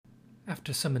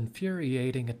After some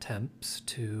infuriating attempts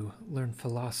to learn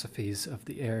philosophies of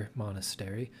the Air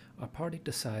Monastery, our party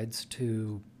decides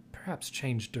to perhaps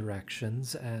change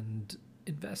directions and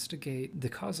investigate the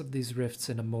cause of these rifts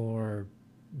in a more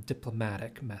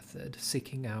diplomatic method,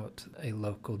 seeking out a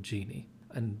local genie.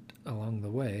 And along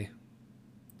the way,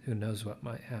 who knows what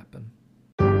might happen.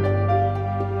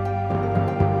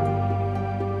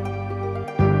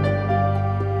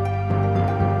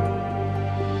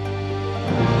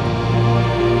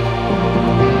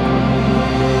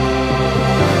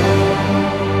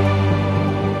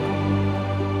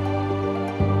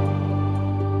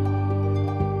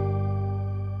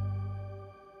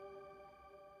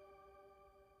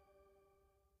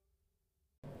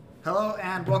 Hello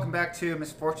and welcome back to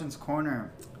Misfortune's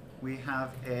Corner. We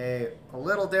have a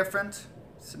little different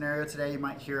scenario today. You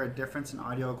might hear a difference in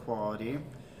audio quality.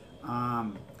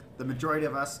 The majority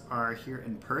of us are here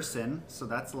in person, so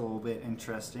that's a little bit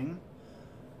interesting.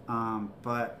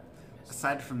 But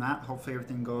aside from that, hopefully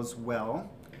everything goes well.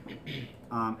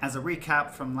 As a recap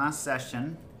from last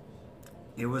session,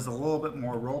 it was a little bit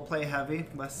more roleplay heavy.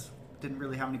 Didn't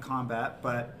really have any combat,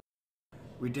 but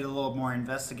we did a little more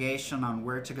investigation on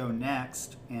where to go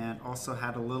next, and also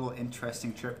had a little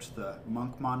interesting trip to the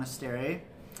monk monastery.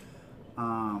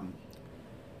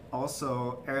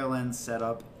 Also, Erlen set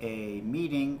up a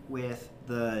meeting with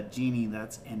the genie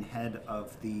that's in head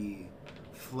of the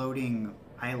floating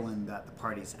island that the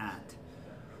party's at.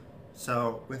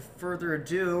 So, with further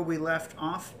ado, we left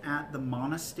off at the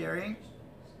monastery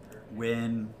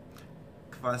when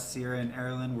Kvasir and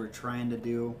Erlen were trying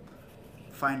to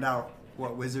find out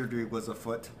what wizardry was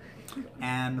afoot.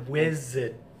 And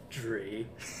Wizardry.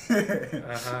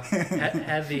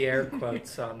 Heavy air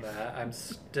quotes on that. I'm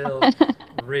still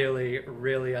really,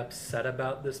 really upset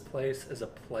about this place as a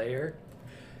player.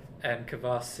 And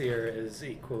Kvasir is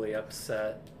equally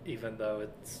upset, even though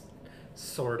it's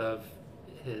sort of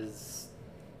his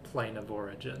plane of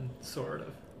origin, sort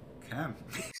of. Okay.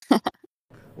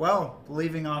 Well,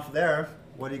 leaving off there,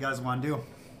 what do you guys want to do?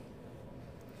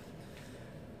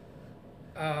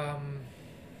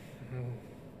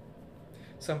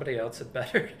 Somebody else had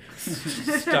better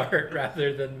start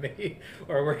rather than me,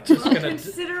 or we're just gonna.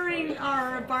 Considering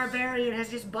our barbarian has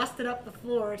just busted up the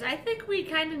floors, I think we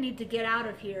kind of need to get out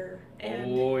of here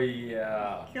and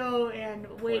go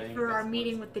and wait for our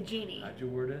meeting with the genie. How'd you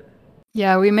word it?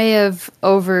 Yeah, we may have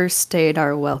overstayed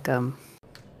our welcome.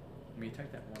 We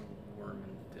attacked that one worm in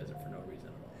the desert for no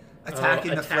reason at all.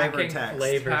 Attacking the flavor text.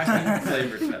 Attacking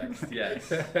flavor text,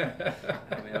 yes.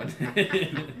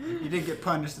 You didn't get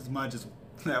punished as much as...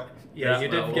 No. Yeah, you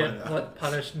didn't get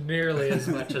punished nearly as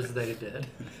much as they did.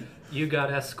 You got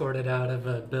escorted out of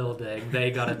a building. They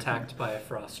got attacked by a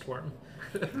frostworm.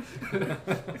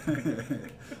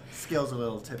 Skills a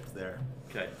little tipped there.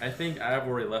 Okay, I think I've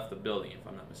already left the building, if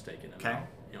I'm not mistaken. Okay.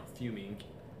 I'm fuming.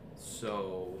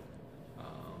 So,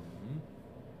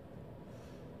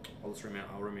 I'll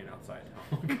remain outside. I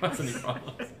won't cause any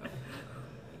problems.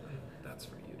 That's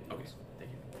for you to Okay, use. thank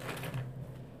you.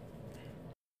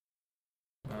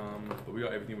 But we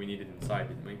got everything we needed inside,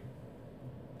 didn't we?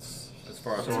 As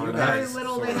far as Very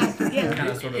little they have to get.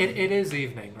 It is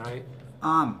evening, right?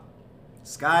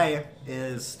 Sky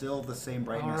is still the same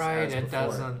brightness as before. It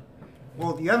doesn't.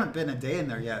 Well, you haven't been a day in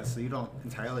there yet, so you don't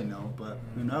entirely know, but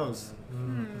who knows? If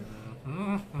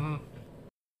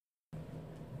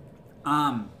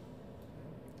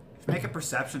you make a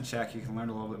perception check, you can learn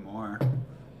a little bit more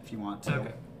if you want to.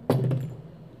 Okay.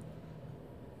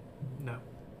 No.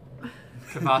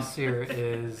 Kvasir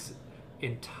is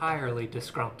entirely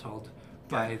disgruntled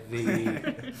by the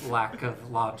lack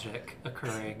of logic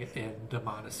occurring in the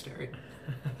monastery.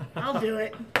 I'll do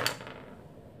it.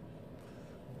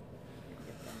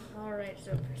 Alright,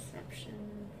 so perception.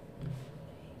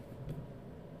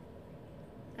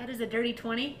 That is a dirty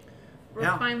 20.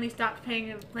 Brooke finally stopped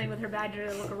playing with her badger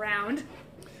to look around.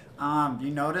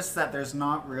 You notice that there's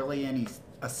not really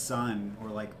a sun or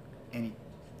like any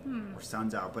or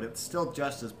sun's out, but it's still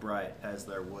just as bright as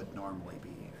there would normally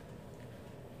be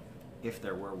if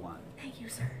there were one. Thank you,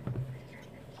 sir.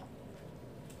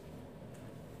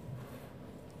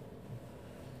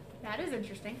 That is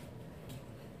interesting.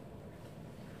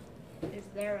 Is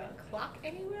there a clock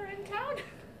anywhere in town?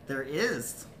 There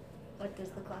is. What does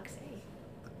the clock say?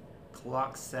 The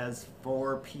clock says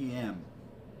 4 p.m.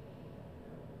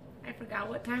 I forgot.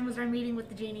 What time was our meeting with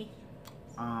the genie?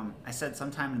 I said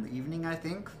sometime in the evening, I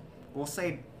think. We'll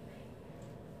say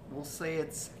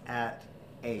it's at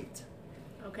 8.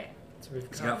 Okay. So we've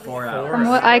got 4 hours. From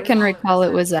what I can recall,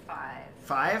 it was at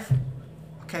 5?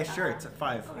 Okay, sure, it's at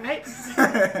 5. All right.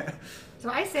 So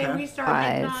I say we start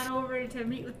heading on over to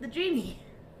meet with the genie.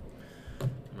 I'm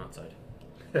outside.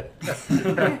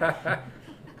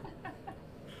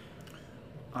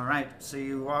 All right, so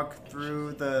you walk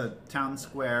through the town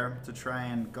square to try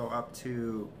and go up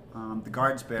to the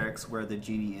guards barracks where the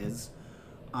genie is.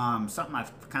 Something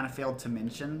I've kind of failed to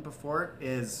mention before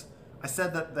is I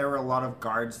said that there were a lot of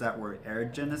guards that were air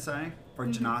genasi or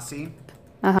genasi,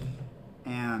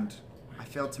 and I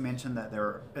failed to mention that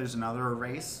there's another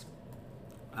race.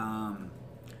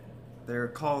 They're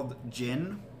called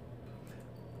Jinn.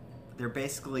 They're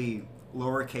basically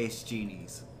lowercase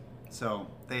genies. So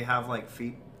they have like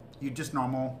feet. If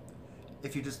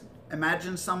you just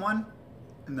imagine someone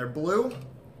and they're blue,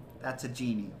 that's a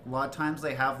genie. A lot of times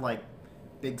they have like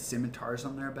big scimitars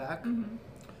on their back.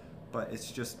 But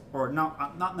it's just, or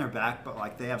not in their back, but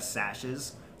like they have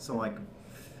sashes. So like,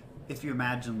 if you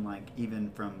imagine like even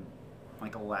from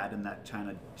like Aladdin, that kind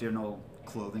of general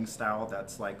clothing style,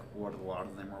 that's like what a lot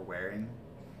of them are wearing.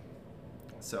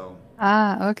 So.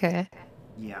 Okay.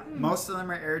 Yeah, most of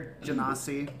them are air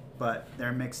genasi, but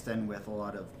they're mixed in with a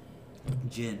lot of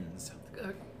jinns.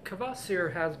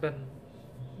 Kvasir has been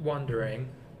wondering.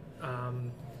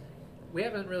 We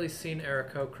haven't really seen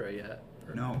Aarakocra yet.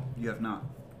 No, you have not.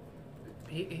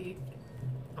 He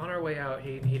on our way out,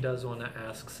 he does want to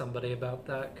ask somebody about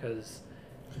that because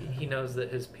he knows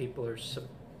that his people are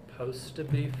supposed to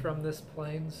be from this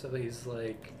plane, so he's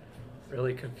like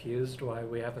really confused why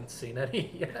we haven't seen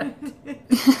any yet.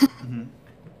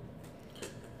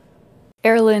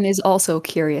 Erlyn is also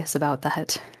curious about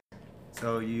that.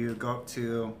 So you go up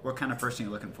to, what kind of person are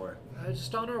you looking for?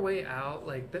 Just on our way out,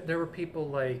 like there were people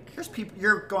like. There's people.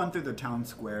 You're going through the town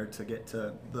square to get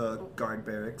to the guard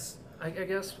barracks. I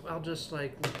guess I'll just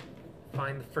like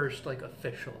find the first like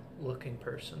official looking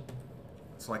person.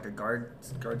 It's like a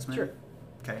guardsman. Sure.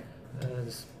 Okay.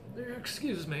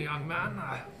 Excuse me, young man.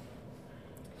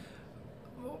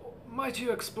 Might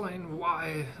you explain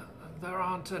why there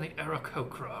aren't any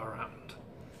Aarakocra around?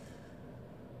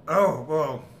 Oh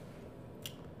well.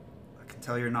 I can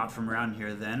tell you're not from around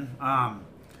here then.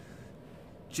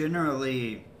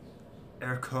 Generally,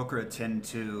 Aarakocra tend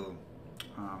to.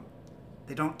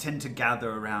 They don't tend to gather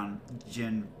around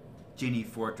genie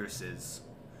fortresses.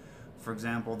 For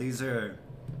example, these are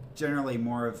generally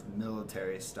more of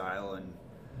military style, and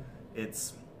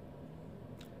it's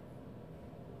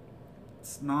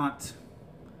not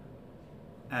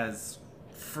as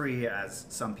free as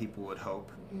some people would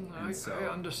hope. I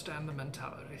understand the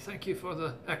mentality. Thank you for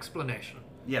the explanation.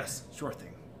 Yes, sure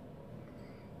thing.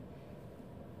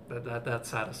 That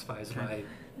satisfies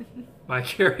my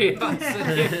curiosity.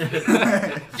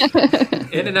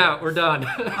 In and out, we're done.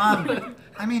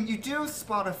 I mean, you do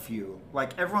spot a few.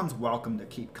 Like, everyone's welcome to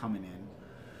keep coming in.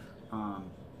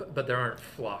 But there aren't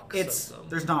flocks of them.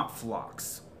 There's not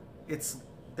flocks.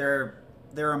 They're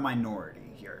a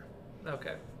minority here.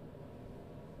 Okay.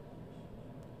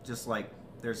 Just like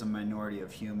there's a minority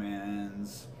of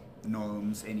humans,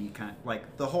 gnomes, any kind,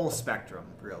 like the whole spectrum,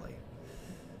 really.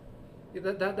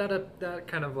 That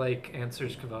kind of like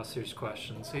answers Kvasir's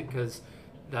questions, because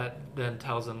that then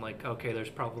tells him like, okay, there's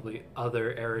probably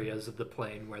other areas of the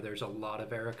plane where there's a lot of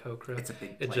Aarakocra. It's a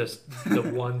big plane. It's just the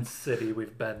one city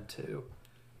we've been to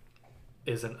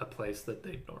isn't a place that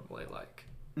they normally like.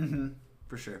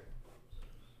 For sure.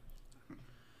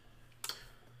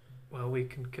 Well, we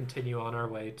can continue on our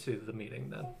way to the meeting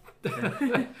then.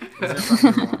 Okay. Is there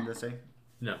something you wanted to say?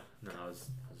 No, I was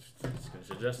just going to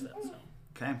suggest that. So.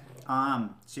 Okay.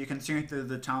 So you continue through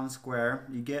the town square.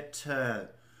 You get to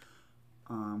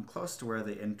close to where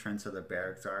the entrance of the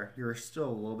barracks are. You're still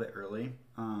a little bit early.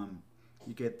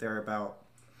 You get there about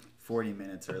 40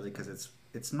 minutes early because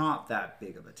it's not that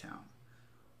big of a town.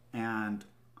 And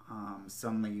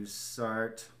suddenly you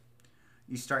start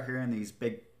hearing these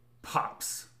big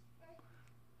pops.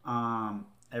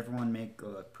 Everyone make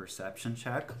a perception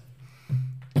check.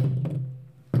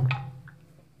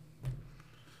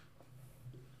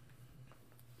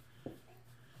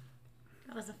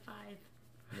 That was a 5.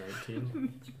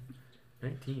 19.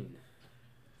 19.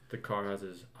 The car has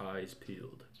his eyes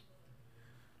peeled.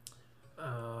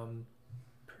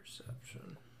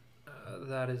 Perception.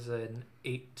 That is an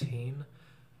 18.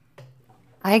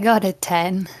 I got a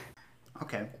 10.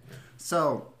 Okay.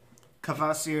 So,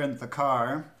 Kvasir in the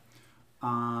car,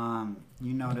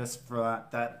 you notice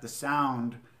that the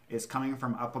sound is coming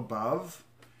from up above,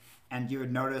 and you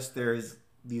would notice there's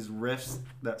these riffs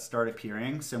that start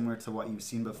appearing, similar to what you've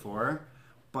seen before,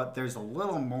 but there's a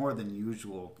little more than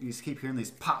usual. You just keep hearing these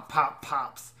pop, pop,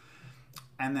 pops,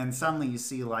 and then suddenly you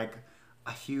see like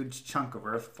a huge chunk of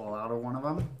earth fall out of one of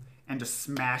them and just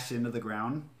smash into the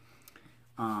ground.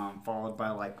 followed by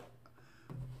like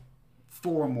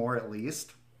 4 more at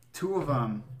least. 2 of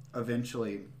them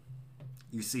eventually,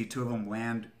 you see 2 of them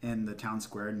land in the town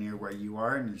square near where you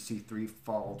are, and you see 3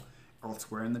 fall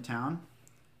elsewhere in the town.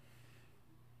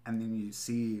 And then you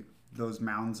see those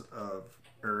mounds of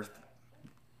earth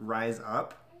rise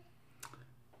up,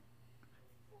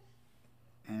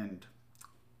 and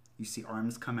you see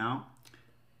arms come out,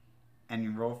 and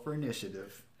you roll for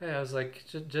initiative. Hey, I was like,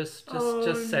 just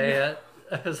say it.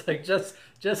 I was like, just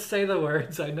say the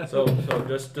words. I know. So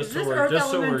just so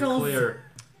we're clear,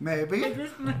 Maybe.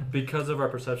 because of our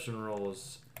perception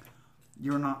rolls,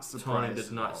 You're not surprised. Tony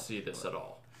did not see this at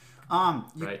all.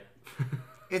 Right?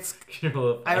 It's.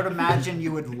 I I would imagine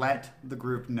you would let the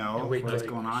group know what's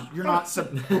going on. You're not.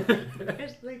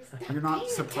 You're not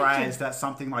surprised at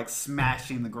something like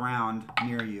smashing the ground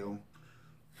near you.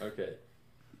 Okay.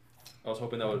 I was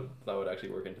hoping that would actually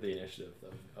work into the initiative.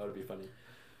 That would be funny.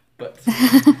 But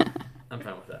I'm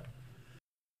fine with that.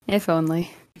 If only.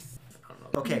 I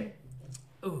don't know. Okay.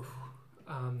 Ooh,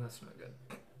 that's not good.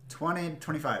 20,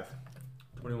 25.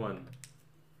 21.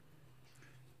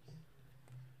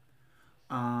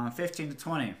 15 to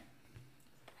 20.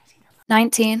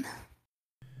 19.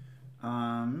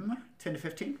 10 to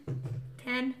 15.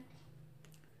 10.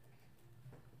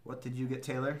 What did you get,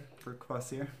 Taylor, for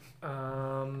Kvasir?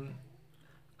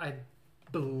 I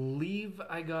believe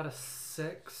I got a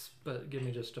 6, but give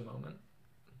me just a moment.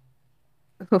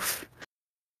 Oof.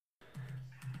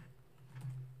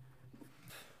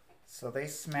 So they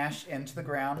smash into the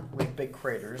ground with big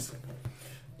craters.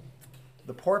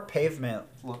 The poor pavement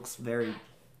looks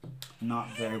not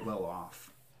very well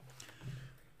off.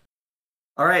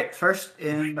 All right, first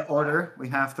in the order, we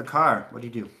have the car. What do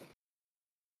you do?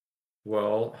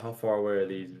 Well, how far away are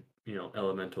these,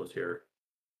 elementals here?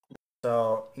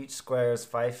 So each square is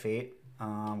 5 feet.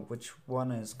 Which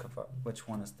one is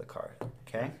the car?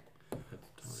 Okay.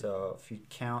 So if you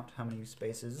count how many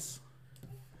spaces.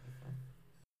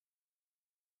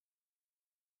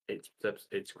 8 steps,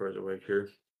 8 squares away here.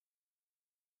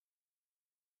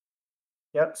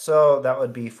 Yep. So that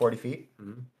would be 40 feet.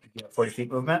 Mm-hmm. You have 40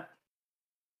 feet movement.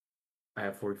 I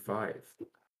have 45.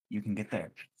 You can get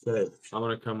there. So I'm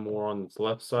gonna come more on this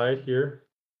left side here,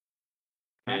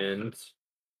 and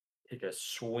take a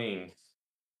swing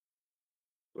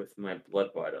with my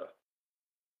blood biter.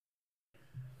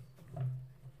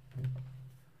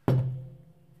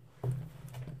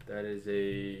 That is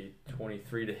a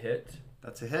 23 to hit.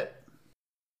 That's a hit.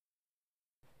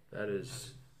 That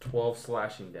is 12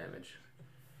 slashing damage.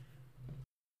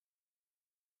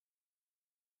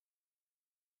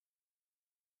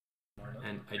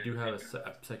 And I do have a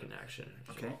second action.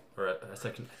 Okay. Or a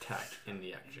second attack in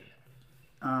the action.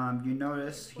 You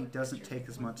notice he doesn't take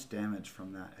as much damage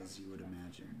from that as you would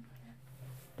imagine.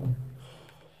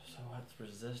 So what's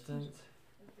resistance?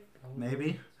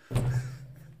 Maybe.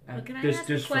 Can I ask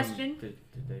a question? Did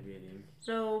they be any?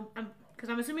 So, because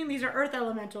I'm assuming these are earth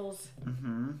elementals.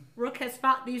 Mm-hmm. Rook has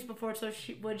fought these before, so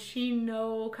would she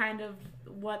know kind of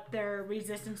what their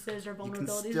resistances or vulnerabilities You can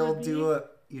still would be? do it.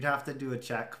 You'd have to do a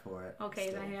check for it. Okay,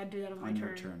 still, then I gotta do that on my on turn.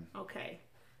 your turn. Okay.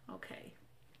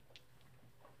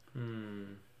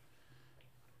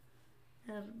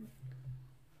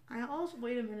 I also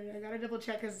wait a minute. I gotta double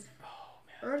check because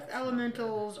earth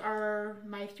elementals are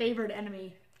my favorite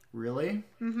enemy. Really?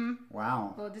 Mm-hmm.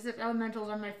 Wow. Well, this is elementals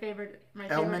are my favorite.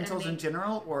 Elementals enemy. in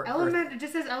general, or It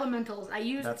just says elementals.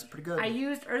 That's pretty good. I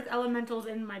used earth elementals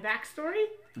in my backstory,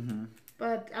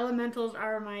 but elementals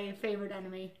are my favorite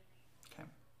enemy.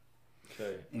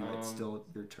 Okay. Anyway, it's still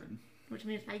your turn. Which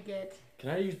means I get. Can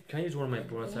I use one of my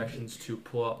bonus actions to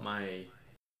pull up my?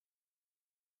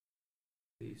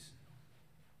 These.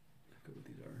 I forget what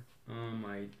these are.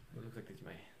 What looks like these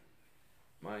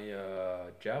my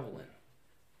javelin.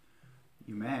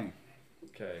 You may.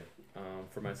 Okay.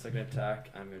 For my second attack,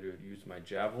 I'm going to use my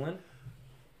javelin.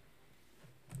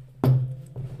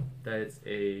 That is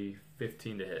a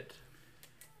 15 to hit.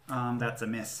 That's a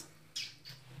miss.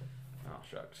 Oh,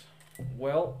 shucks.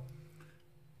 Well,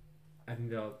 I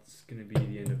think that's going to be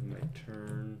the end of my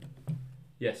turn.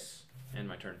 Yes, end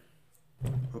my turn.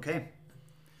 Okay.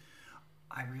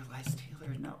 I realized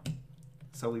Taylor, no.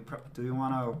 So do we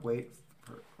want to wait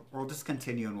for... We'll just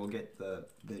continue and we'll get the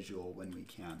visual when we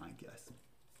can, I guess.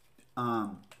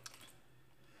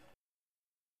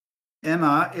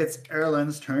 Emma, it's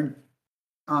Erlen's turn.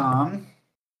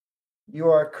 You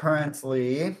are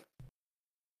currently...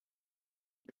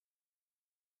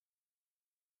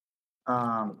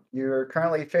 you're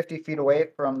currently 50 feet away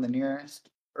from the nearest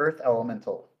earth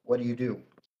elemental. What do you do?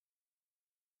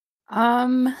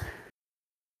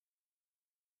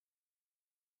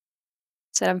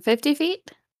 Said I'm 50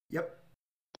 feet? Yep.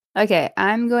 Okay,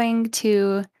 I'm going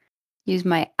to use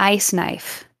my ice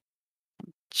knife.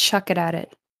 Chuck it at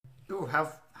it. Ooh,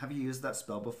 have you used that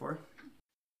spell before?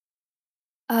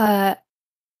 No.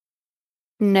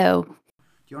 Do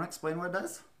you want to explain what it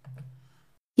does?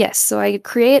 Yes, so I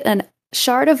create a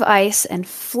shard of ice and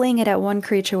fling it at one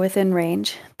creature within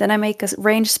range. Then I make a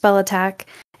ranged spell attack,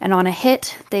 and on a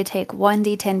hit, they take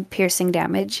 1d10 piercing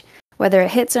damage. Whether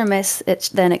it hits or miss,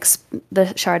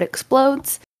 the shard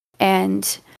explodes,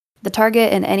 and the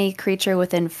target and any creature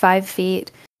within 5 feet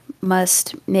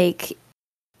must make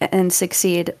and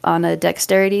succeed on a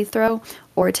dexterity throw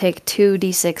or take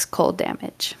 2d6 cold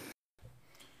damage.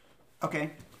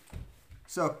 Okay.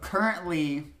 So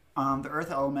currently, the Earth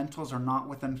Elementals are not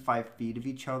within 5 feet of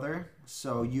each other,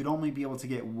 so you'd only be able to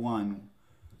get one.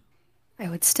 I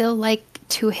would still like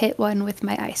to hit one with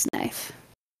my ice knife.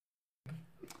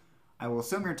 I will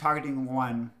assume you're targeting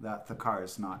one that the car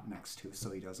is not next to, so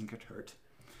he doesn't get hurt.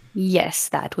 Yes,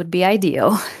 that would be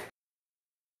ideal.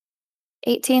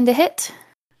 18 to hit.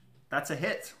 That's a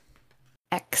hit.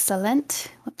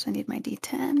 Excellent. Whoops, I need my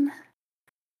d10.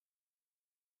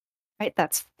 Right,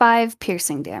 that's 5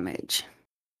 piercing damage.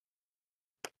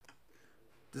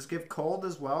 Does it give cold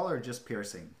as well, or just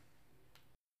piercing?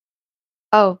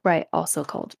 Oh, right, also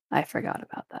cold. I forgot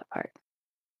about that part.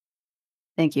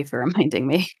 Thank you for reminding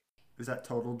me. Is that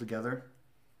total together?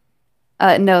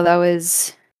 No, that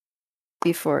was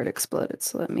before it exploded,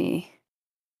 so let me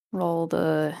roll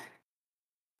the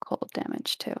cold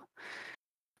damage too.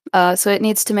 So it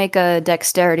needs to make a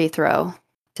dexterity throw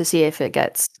to see if it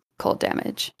gets cold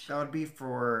damage. That would be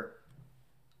for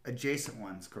adjacent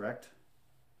ones, correct?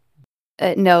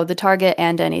 No, the target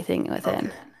and anything within.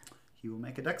 Okay. He will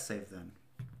make a dex save then.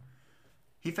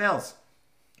 He fails.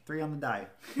 3 on the die.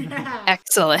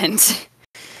 Excellent.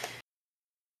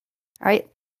 All right,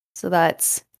 so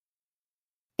that's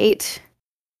 8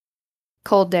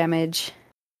 cold damage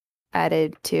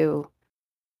added to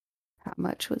how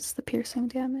much was the piercing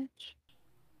damage?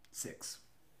 6.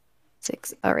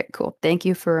 6. All right, cool. Thank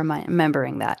you for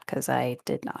remembering that because I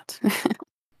did not.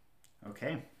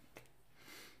 Okay.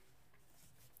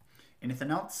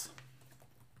 Anything else?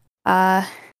 No.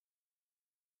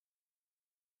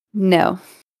 I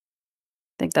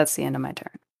think that's the end of my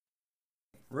turn.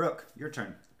 Rook, your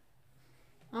turn.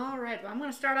 All right, well, I'm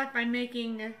going to start off by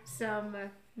making some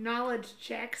knowledge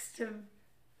checks to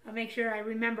make sure I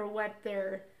remember what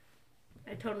their...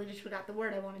 I totally just forgot the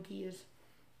word I wanted to use.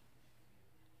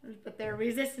 But their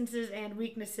resistances and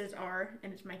weaknesses are,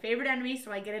 and it's my favorite enemy,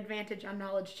 so I get advantage on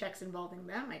knowledge checks involving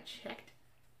them. I checked.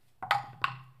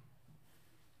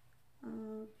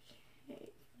 Okay.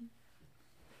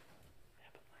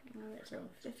 Alright, so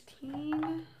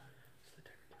 15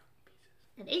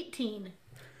 and 18.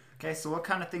 Okay, so what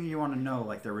kind of thing you want to know?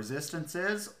 Like their resistance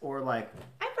is, or like...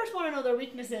 I first want to know their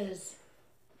weaknesses.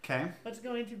 Okay. What's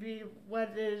going to be,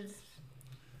 what's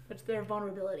their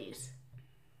vulnerabilities?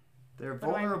 They're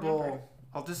vulnerable.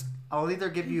 I'll either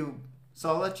give you, so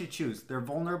I'll let you choose. They're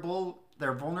vulnerable,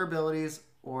 their vulnerabilities,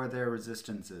 or their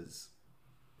resistances.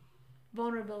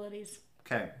 Vulnerabilities.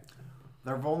 Okay.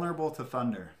 They're vulnerable to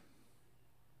thunder.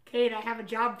 Kate, I have a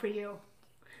job for you.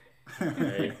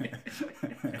 Hey.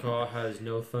 Car has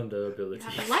no thunder ability.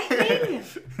 Lightning!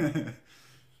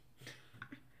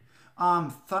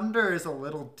 Thunder is a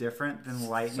little different than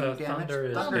lightning So damage. thunder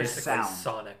is Thunder basically sound.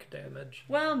 sonic damage.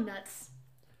 Well, nuts.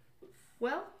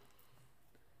 Well,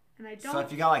 and I don't... So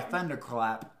if you got like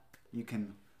thunderclap, you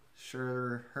can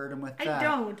sure hurt him with that. I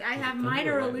don't. I have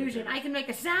minor illusion. I can make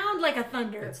a sound like a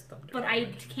thunder, It's thunder but I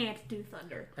damage. can't do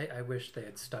thunder. I wish they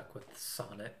had stuck with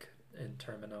sonic in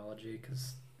terminology,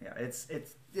 because Yeah,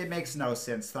 it makes no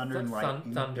sense. Thunder and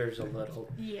lightning. thunder's a little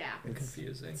Yeah.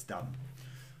 confusing. It's dumb.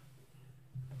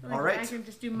 Like, All right. I can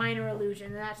just do minor illusion,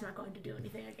 and that's not going to do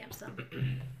anything against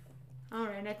them. All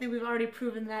right, and I think we've already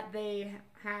proven that they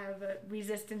have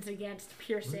resistance against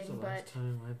piercing, When's the but last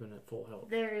time I've been at full health?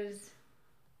 there is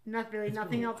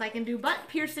nothing else I can do but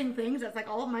piercing things. That's like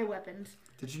all of my weapons.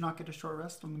 Did you not get a short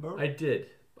rest on the boat? I did.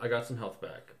 I got some health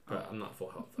back, but I'm not full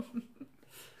health though.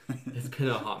 It's been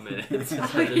a hot minute since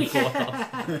I've been full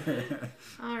health.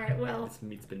 All right, well, This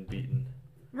meat's been beaten.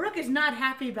 Rook is not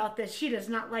happy about this. She does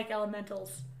not like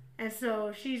elementals. And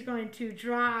so she's going to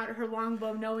draw out her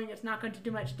longbow knowing it's not going to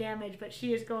do much damage, but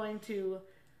she is going to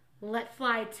let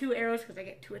fly 2 arrows because I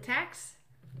get 2 attacks.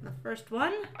 The first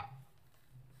one,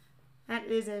 that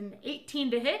is an 18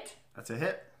 to hit. That's a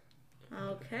hit.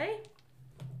 Okay.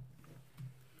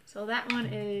 So that one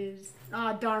is,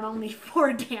 oh darn, only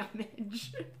 4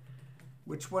 damage.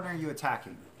 Which one are you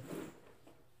attacking?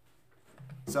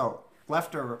 So,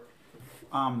 left or...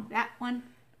 That one.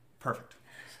 Perfect.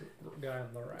 So, guy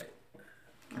on the right.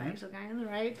 Alright, so guy on the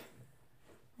right.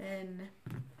 Then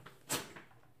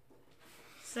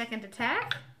second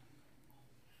attack.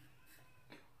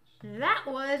 That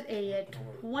was a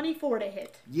 24 to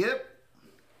hit. Yep.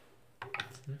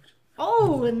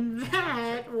 Oh, and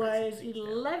that was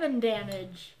 11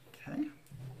 damage. Okay.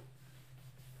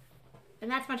 And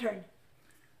that's my turn.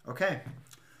 Okay.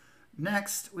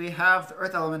 Next, we have the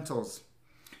Earth Elementals.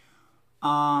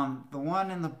 The one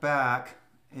in the back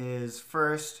is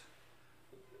first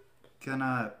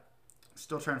gonna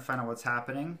still trying to find out what's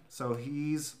happening. So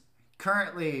he's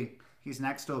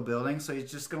next to a building, so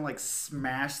he's just gonna like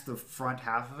smash the front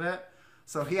half of it.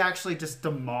 So he actually just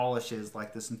demolishes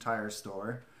like this entire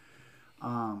store.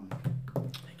 And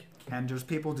there's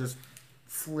people just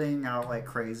fleeing out like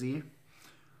crazy.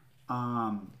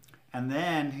 And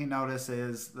then he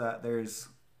notices that there's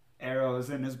arrows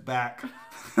in his back.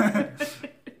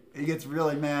 He gets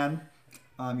really mad.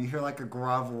 You hear like a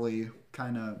grovelly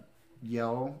kind of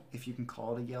yell, if you can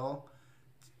call it a yell.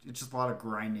 It's just a lot of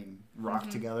grinding rock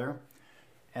together.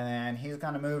 And then he's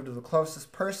going to move to the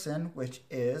closest person, which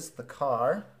is the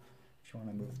car. If you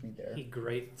want to move me there. He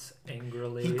grates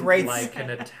angrily, He grates. like an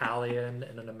Italian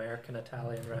in an American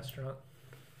Italian restaurant.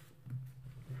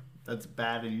 That's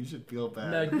bad, and you should feel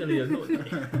bad. Hey,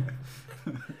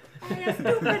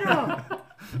 stupido!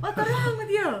 What's wrong with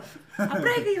you? I'm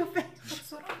breaking your face.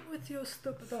 What's wrong with you,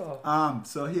 stupido?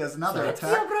 So he has another It's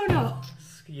attack. you, Bruno.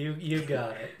 You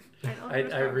got it.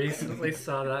 I recently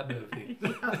saw that movie.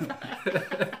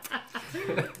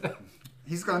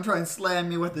 He's gonna try and slam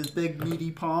me with his big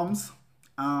meaty palms.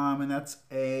 And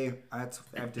I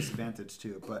have disadvantage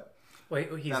too, but Wait,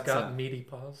 he's That's got a- meaty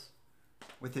paws?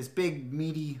 with his big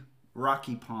meaty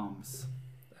rocky palms.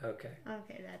 Okay.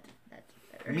 Okay, that's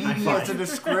better. Meaty is a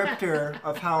descriptor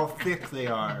of how thick they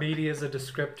are. Meaty is a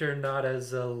descriptor, not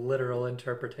as a literal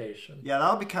interpretation. Yeah,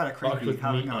 that would be kind of Product creepy. with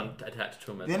Having meat attached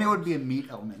to him. then it would be a meat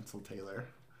elemental, Taylor.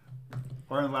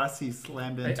 Or unless he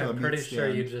slammed into a I'm meat pretty stand. sure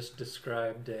you just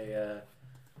described a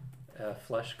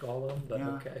flesh golem, but Yeah.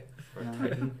 okay.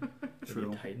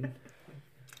 True. Titan.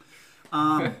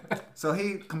 So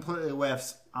he completely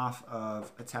whiffs off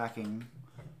of attacking.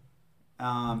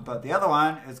 But the other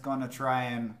one is going to try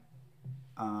and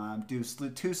do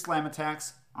two slam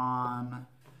attacks on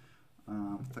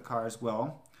the car as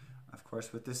well. Of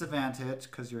course, with disadvantage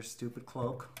because you're a stupid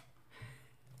cloak.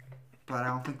 But I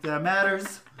don't think that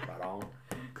matters Right on.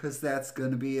 because that's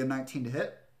going to be a 19 to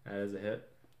hit. That is a hit.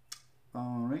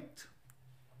 All right.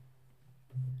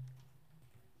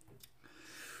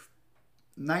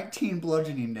 19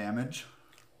 bludgeoning damage.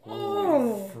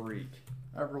 Oh. Freak.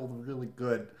 I rolled really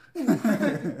good.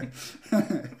 I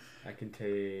can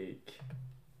take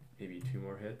maybe 2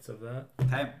 more hits of that.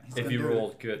 Okay. If you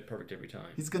rolled good, perfect every time.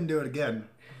 He's going to do it again.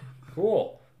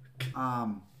 Cool.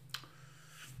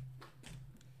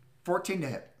 14 to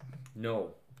hit.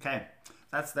 No. Okay.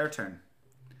 That's their turn.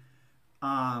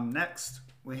 Next,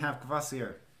 we have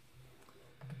Kvasir.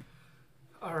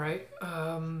 All right.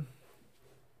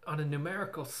 On a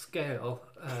numerical scale,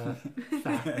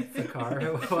 the car.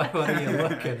 What are you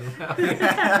looking at?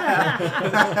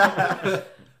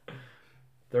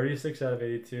 36 out of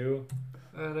 82.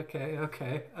 Okay.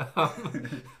 Okay.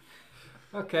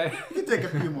 You can take a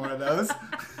few more of those.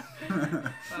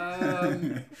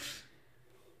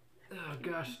 Oh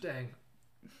gosh, dang.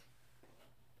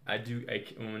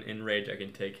 When in rage, I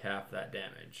can take half that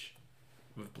damage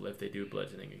if they do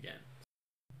bludgeoning again.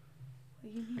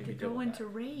 You need I to could go double into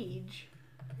rage,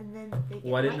 and then they get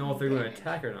Well, I didn't know if they were going lightning to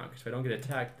attack or not, because if I don't get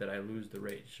attacked, then I lose the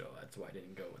rage, so that's why I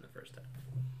didn't go in the first time.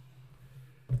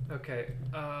 Okay.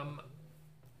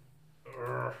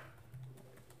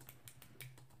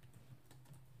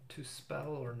 To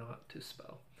spell or not to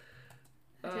spell?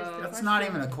 That is the That's not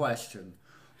even a question.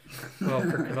 Well,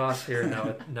 for Kavas here,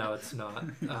 no, it's not.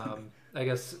 I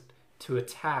guess to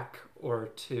attack or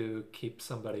to keep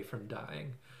somebody from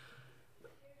dying.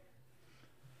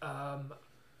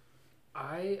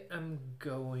 I am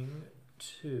going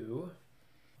to.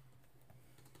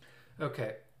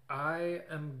 Okay, I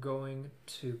am going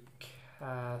to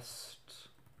cast.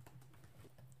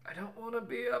 I don't want to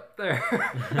be up there.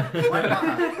 Why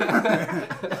not?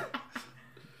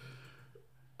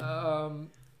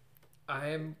 I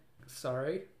am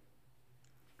sorry.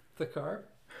 The car.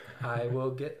 I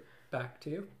will get back to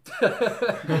you.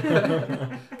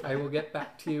 I will get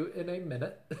back to you in a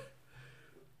minute.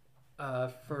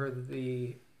 For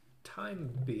the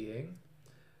time being,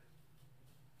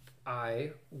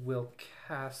 I will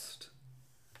cast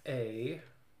a.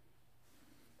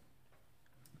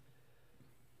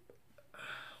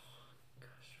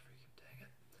 Gosh, freaking dang it.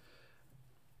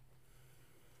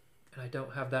 And I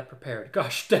don't have that prepared.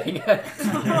 Gosh dang it.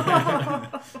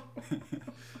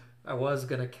 I was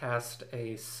going to cast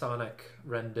a sonic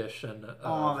rendition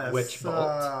of that Witch Bolt.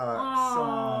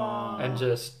 Aw. And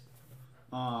just...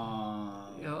 Aww.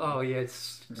 Oh, yeah,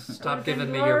 stop That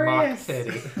giving would've me been your mock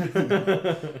glorious.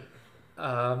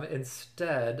 pity.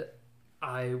 Instead,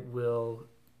 I will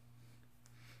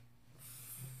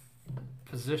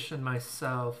position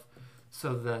myself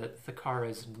so that Thakar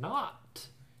is not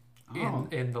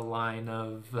in the line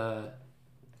of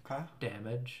Okay.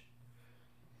 damage.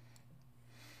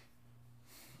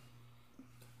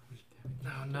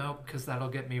 No, because that'll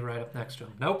get me right up next to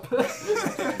him. Nope.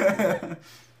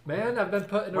 Man, I've been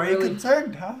put in a Why are you really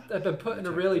concerned, huh? I've been put in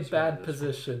a really bad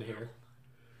position here.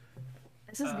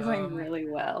 This is going really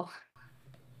well.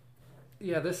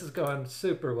 Yeah, this is going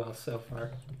super well so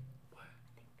far.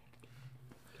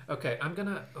 Okay, I'm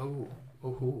gonna.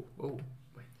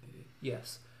 Wait.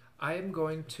 Yes, I am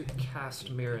going to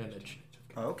cast Mirror Image.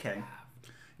 Okay.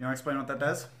 You want to explain what that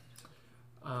does?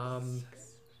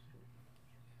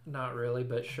 Not really,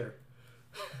 but sure.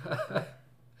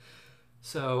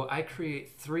 So I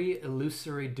create 3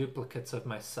 illusory duplicates of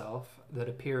myself that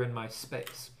appear in my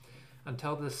space.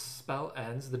 Until this spell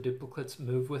ends, the duplicates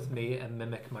move with me and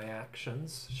mimic my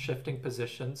actions, shifting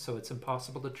positions so it's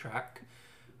impossible to track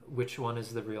which one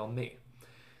is the real me.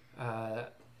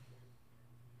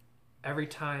 Every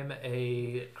time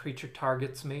a creature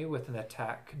targets me with an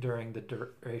attack during the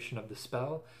duration of the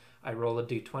spell, I roll a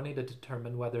d20 to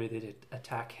determine whether the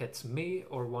attack hits me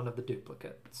or one of the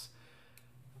duplicates.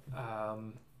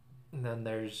 And then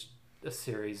there's a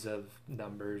series of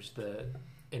numbers that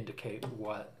indicate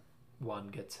what one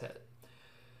gets hit.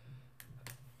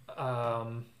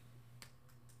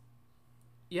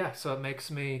 Yeah, so it makes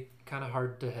me kind of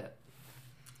hard to hit.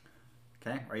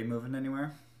 Okay. Are you moving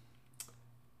anywhere?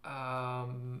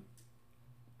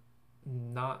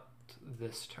 Not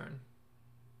this turn.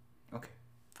 Okay.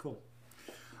 Cool.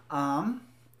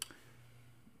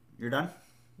 You're done?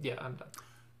 Yeah, I'm done.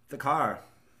 The car.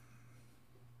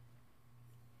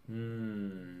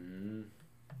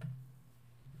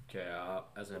 Okay,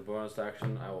 as a bonus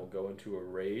action, I will go into a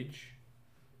rage.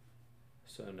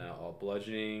 So now all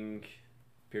bludgeoning,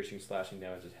 piercing, slashing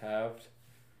damage is halved.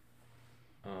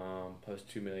 Plus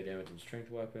 2 melee damage and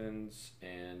strength weapons,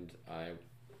 and I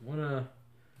wanna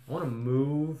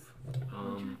move. Did you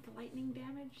have the lightning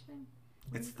damage thing?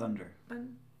 It's thunder.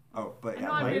 Bun- Oh, but I yeah,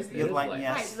 know I'm light, just- you have light, Right, Right,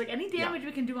 yes. it's like any damage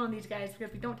we can do on these guys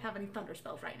because we don't have any thunder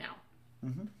spells right now.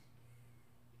 Mm-hmm.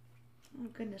 Oh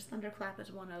goodness, Thunderclap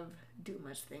is one of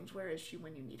Duma's things. Where is she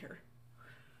when you need her?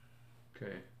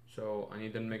 Okay, so I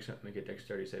need them to make a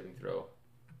dexterity saving throw.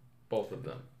 Both of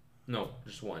them. No,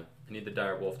 just one. I need the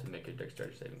dire wolf to make a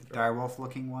dexterity saving throw. Direwolf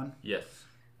looking one. Yes.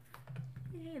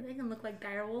 Hey, they can look like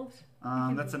dire wolves.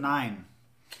 That's a 9.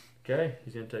 Okay,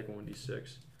 he's gonna take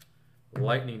 1d6.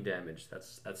 Lightning damage.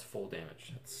 That's full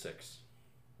damage. That's 6.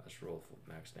 Let's roll full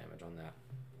max damage on that.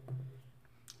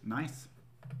 Nice.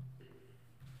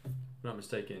 If I'm not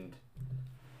mistaken,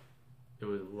 it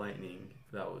was lightning.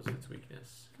 That was its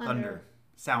weakness. Thunder.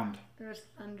 Sound. There's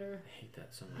thunder. I hate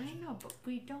that so I much. know, but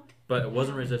we don't. But it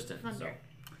wasn't have resistant. Thunder.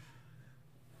 So.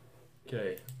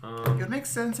 Okay. It would make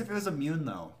sense if it was immune,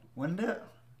 though, wouldn't it?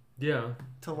 Yeah.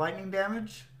 To lightning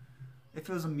damage? If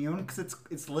it was immune, because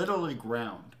it's literally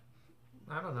ground.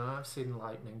 I don't know. I've seen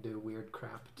lightning do weird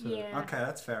crap to Yeah. Okay,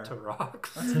 that's fair. to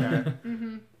rocks. That's fair.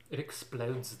 Mm-hmm. It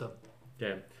explodes them.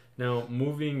 Okay. Now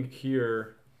moving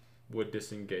here would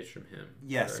disengage from him.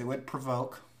 Yes, correct? it would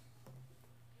provoke.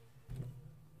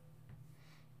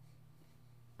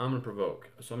 I'm gonna provoke,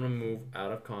 so I'm gonna move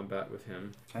out of combat with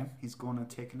him. Okay, he's going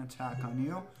to take an attack on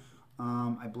you.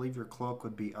 I believe your cloak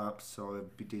would be up, so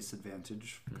it'd be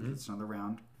disadvantage because it's another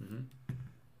round.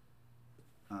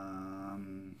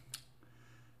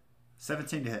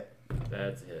 17 to hit.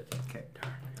 That's a hit. Okay.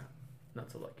 Darn,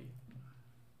 not so lucky.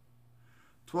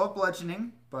 12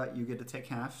 bludgeoning, but you get to take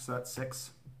half, so that's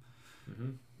 6.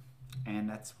 And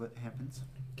that's what happens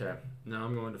Okay. Now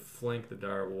I'm going to flank the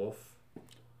dire wolf.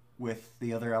 with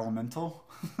the other elemental.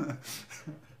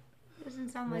 Doesn't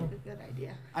sound like a good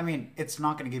idea. I mean, it's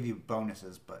not going to give you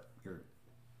bonuses, but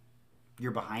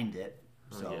you're behind it.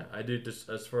 So Oh, yeah, I do just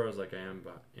as far as like I am,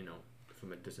 but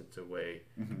from a distance away.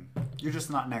 you're just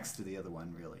not next to the other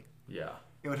one, really. Yeah.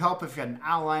 It would help if you had an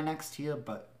ally next to you,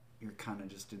 but you're kind of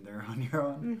just in there on your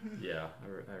own. Yeah,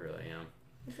 I really am.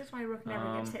 This is why Rook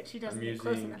never gets hit. She doesn't I'm get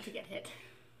close using- enough to get hit.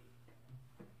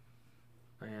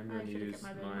 I am I going to should have use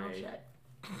kept my mouth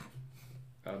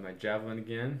shut. my javelin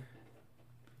again.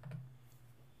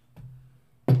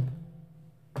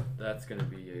 That's going to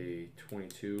be a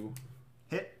 22.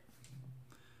 Hit.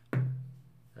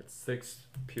 That's That's 6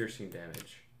 piercing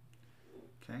damage.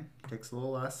 Okay, takes a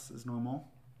little less as normal.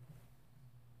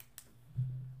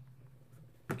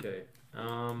 Okay.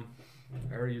 I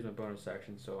already used my bonus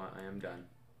action, so I am done.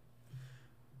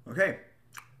 Okay.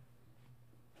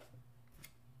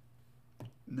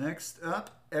 Next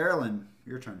up, Erilyn,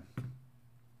 your turn.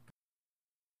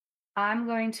 I'm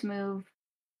going to move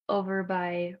over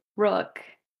by Rook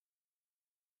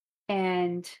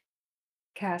and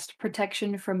cast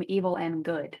Protection from Evil and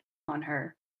Good on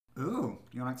her. Ooh,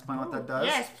 you want to explain what that does?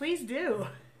 Yes, please do.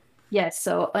 Yes,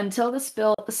 so until the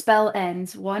spell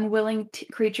ends, one willing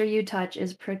creature you touch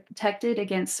is protected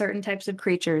against certain types of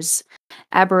creatures: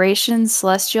 aberrations,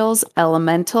 celestials,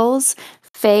 elementals,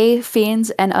 fae, fiends,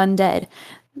 and undead.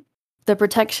 The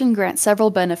protection grants several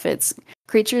benefits.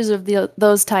 Creatures of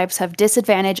those types have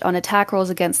disadvantage on attack rolls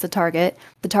against the target.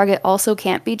 The target also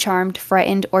can't be charmed,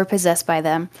 frightened, or possessed by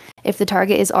them. If the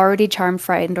target is already charmed,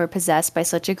 frightened, or possessed by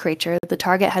such a creature, the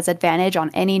target has advantage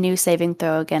on any new saving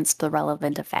throw against the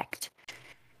relevant effect.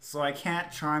 So I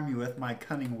can't charm you with my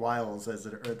cunning wiles as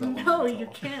an earth elemental. No, you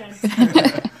can't.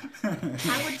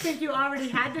 I would think you already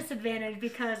had disadvantage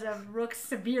because of Rook's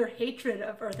severe hatred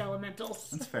of earth elementals.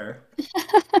 That's fair.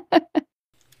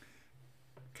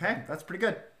 Okay, that's pretty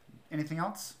good. Anything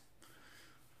else?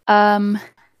 No,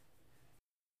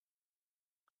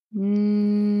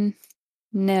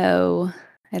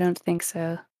 I don't think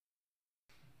so.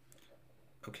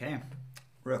 Okay.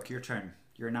 Rook, your turn.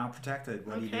 You're now protected.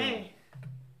 What do you do?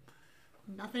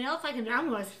 Nothing else I can do. I'm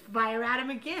going to fire at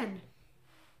him again.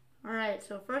 Alright,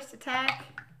 so first attack.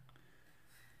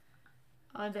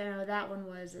 Oh, no, that one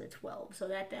was a 12, so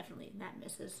that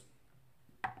misses.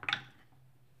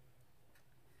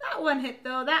 That one hit,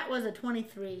 though. That was a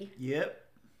 23. Yep.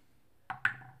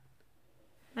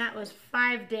 That was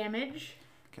 5 damage.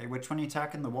 Okay, which one are you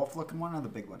attacking? The wolf-looking one or the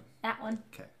big one? That one.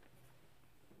 Okay.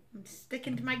 I'm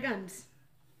sticking to my guns.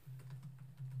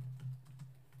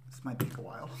 This might take a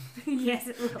while. Yes,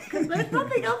 it will. Because there's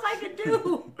nothing else I can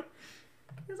do.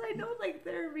 Because I know, like,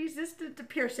 they're resistant to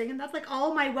piercing, and that's, like,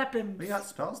 all my weapons. But you got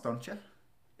spells, don't you?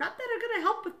 Not that are going to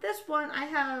help with this one. I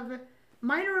have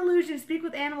Minor Illusion, Speak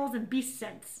with Animals, and Beast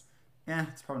Sense. Yeah,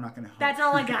 it's probably not going to help. That's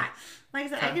all I got. Like I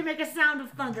said, I can make a sound of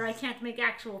thunder. I can't make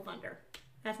actual thunder.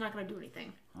 That's not going to do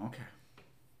anything. Okay.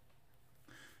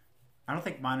 I don't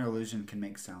think Minor Illusion can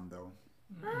make sound, though.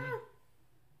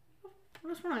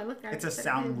 Which one I looked at? It's a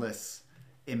soundless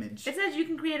image. It says you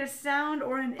can create a sound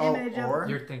or an image or? of...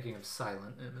 You're thinking of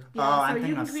silent image. Yeah, I'm so you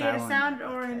thinking can of create a silent. sound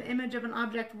or an image of an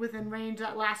object within range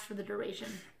that lasts for the duration.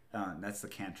 That's the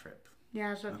cantrip.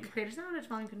 Yeah, so if you create a sound, its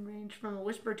volume can range from a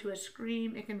whisper to a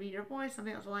scream. It can be your voice,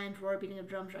 something else, a lion roar, beating of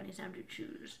drums, or any sound you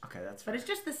choose. Okay, that's But fair. it's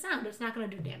just the sound. It's not going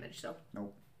to do damage, so...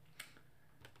 Nope.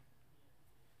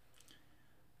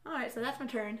 Alright, so that's my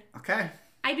turn. Okay.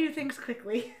 I do things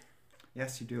quickly.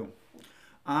 Yes, you do.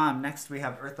 Next we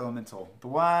have Earth Elemental. The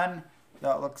one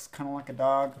that looks kind of like a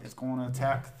dog is going to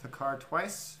attack the car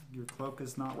twice. Your cloak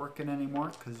is not working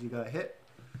anymore because you got hit.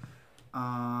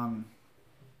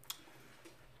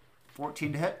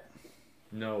 14 to hit.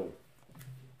 No.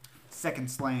 Second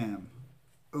slam.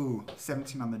 Ooh,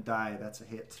 17 on the die. That's a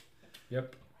hit.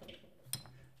 Yep.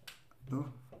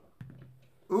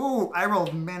 Ooh, I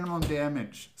rolled minimum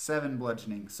damage. 7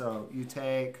 bludgeoning. So you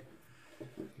take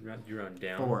You run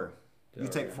down. 4. You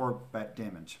Okay. take 4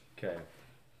 damage. Okay.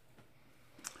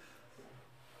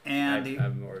 And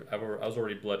I was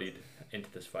already bloodied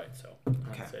into this fight, so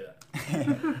I can say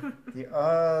that. the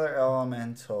other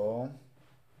elemental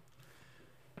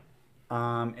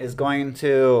is going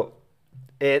to...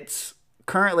 It's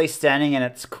currently standing in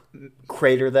its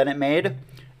crater that it made.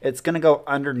 It's going to go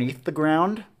underneath the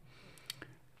ground.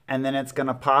 And then it's going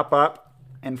to pop up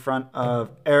in front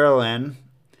of Erilyn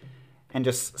and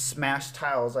just smash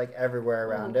tiles like everywhere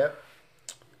around it.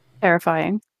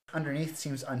 Terrifying. Underneath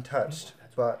seems untouched,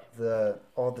 but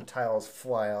all the tiles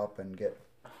fly up and get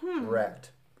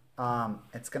wrecked.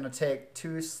 It's going to take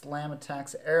 2 slam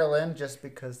attacks at Erilyn just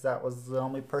because that was the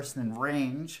only person in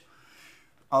range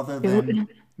other than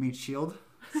Meat Shield.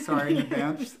 Sorry in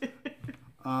advance.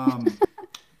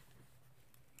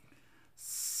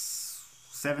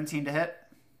 17 to hit.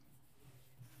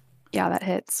 Yeah, that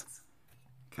hits.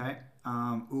 Okay.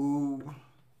 Ooh.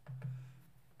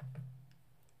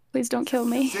 Please don't kill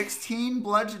me. 16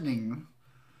 bludgeoning.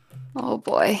 Oh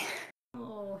boy.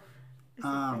 Oh.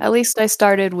 At least I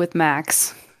started with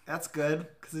max. That's good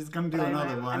because he's going to do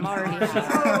another one. I'm already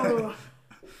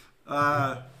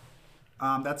Oh.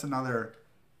 That's another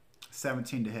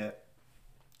 17 to hit.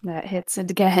 That hits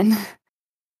it again.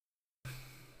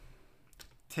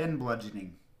 10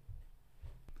 bludgeoning.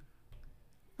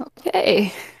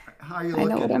 Okay. How are you I know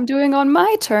what looking? I'm doing on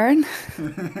my turn.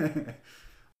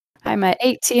 I'm at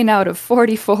 18 out of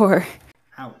 44.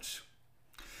 Ouch.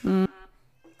 Mm.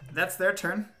 That's their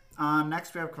turn.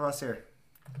 Next we have Kvasir.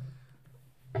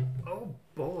 Oh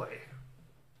boy.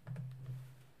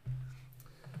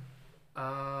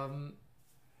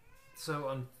 So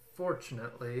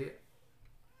unfortunately,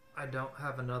 I don't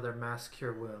have another Mass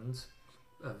Cure Wounds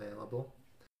available.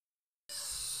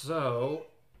 So,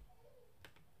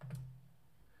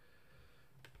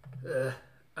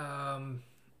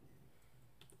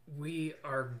 we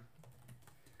are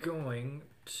going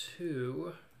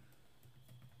to.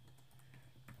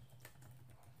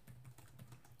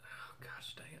 Oh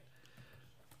gosh, dang it.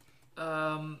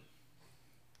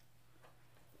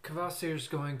 Kvasir's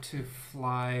going to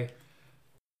fly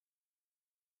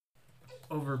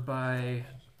over by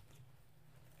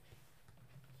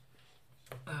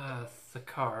the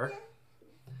car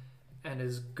and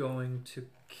is going to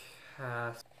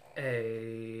cast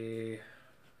a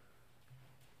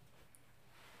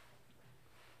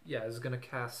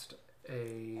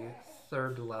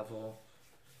third level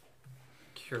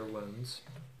Cure Wounds.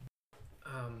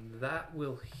 That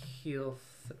will heal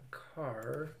the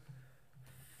car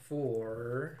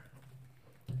for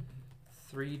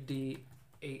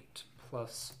 3d8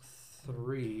 plus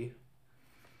 3.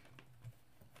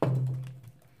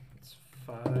 It's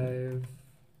 5,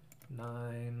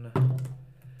 9,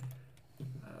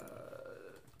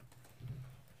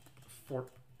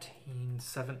 14,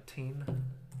 17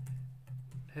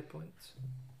 hit points.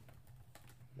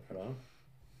 Right on.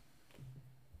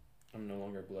 I'm no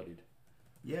longer bloodied.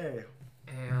 Yay.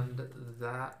 And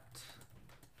that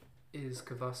is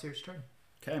Kvasir's turn.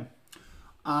 Okay.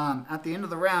 At the end of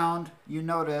the round, you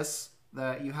notice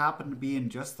that you happen to be in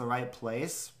just the right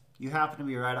place. You happen to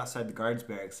be right outside the guards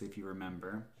barracks, if you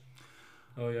remember.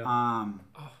 Oh yeah.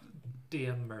 Oh,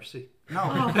 DM mercy. No,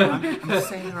 I'm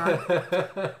saying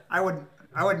right. I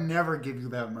would never give you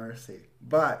that mercy.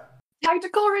 But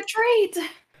Tactical retreat!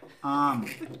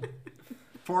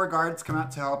 4 guards come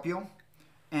out to help you,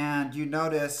 and you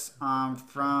notice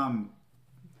from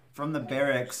the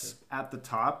barracks at the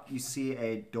top, you see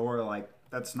a door like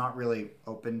that's not really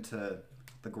open to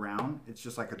the ground. It's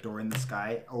just like a door in the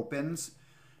sky opens,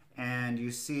 and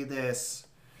you see this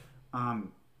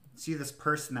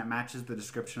person that matches the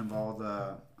description of all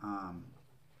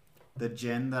the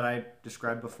djinn that I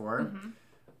described before,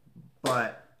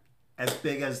 but as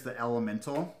big as the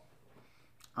elemental.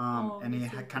 And he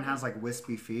kind of has like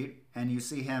wispy feet, and you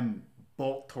see him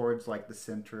bolt towards like the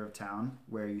center of town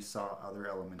where you saw other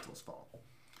elementals fall.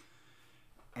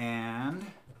 And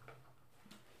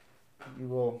you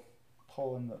will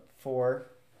pull in the four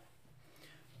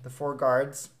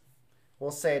guards.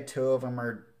 We'll say 2 of them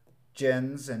are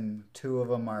djinns and 2 of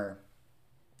them are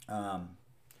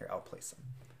here, I'll place them.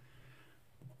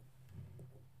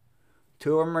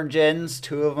 2 of them are djinns,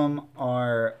 2 of them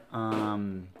are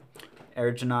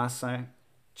Air Genasi,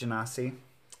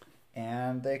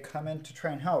 and they come in to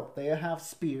try and help. They have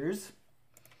spears,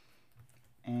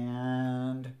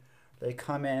 and they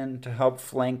come in to help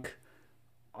flank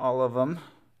all of them.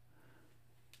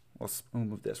 We'll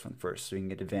move this one first so we can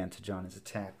get advantage on his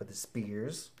attack with his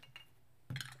spears.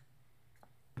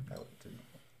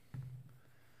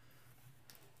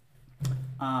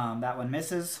 That one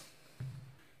misses.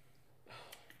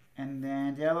 And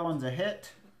then the other one's a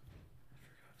hit.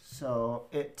 So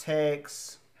it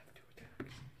takes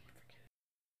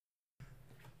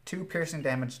 2 piercing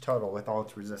damage total with all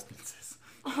its resistances.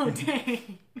 Oh,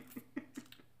 dang.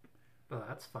 Well,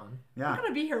 that's fun. Yeah. I'm going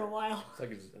to be here a while.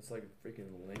 It's like a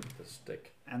freaking Link the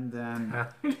stick. And then,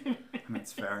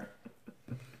 that's fair.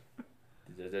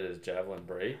 Did his javelin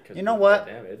break? 'Cause You know of what?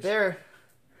 the damage?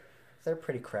 They're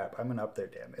pretty crap. I'm going to up their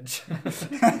damage.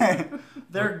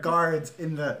 They're guards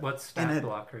in the... What stat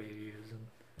block are you using?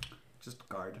 Just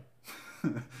guard.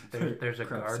 There's a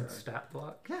Crap, guard sorry. stat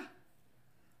block? Yeah.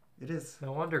 It is.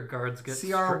 No wonder guards get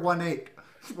CR 1/8.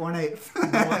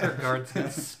 1/8. No wonder guards get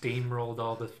steamrolled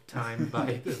all the time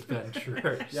by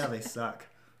adventurers. Yeah, they suck.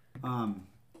 All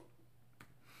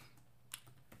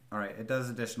right, it does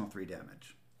additional 3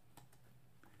 damage.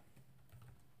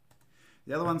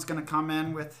 The other one's going to come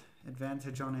in with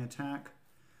advantage on the attack.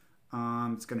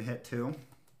 It's going to hit 2.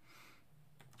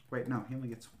 Wait, no, he only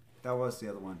gets... That was the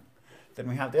other one. Then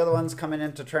we have the other ones coming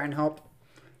in to try and help.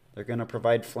 They're going to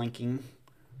provide flanking.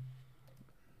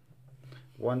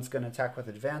 One's going to attack with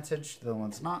advantage. The other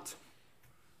one's not.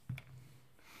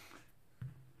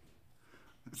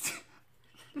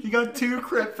 He got 2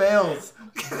 crit fails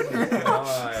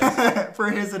for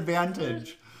his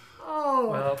advantage. Oh.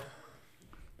 Well,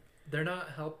 they're not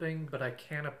helping, but I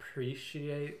can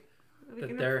appreciate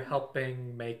that they're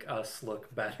helping make us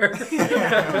look better.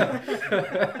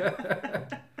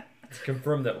 It's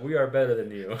confirmed that we are better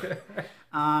than you.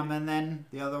 And then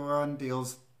the other one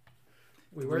deals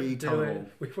we 3 total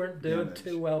weren't doing damage.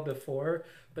 too well before,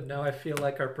 but now I feel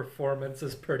like our performance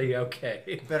is pretty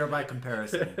okay. Better by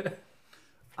comparison.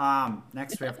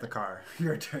 Next we have the car.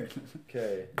 Your turn.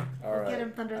 Okay. All right. Get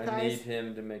him thunder I thighs. need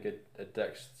him to make a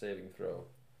dex saving throw.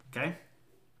 Okay.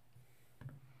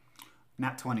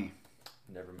 Nat 20.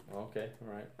 Never. Okay.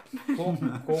 All right. Cool.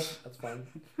 Cool. That's fine.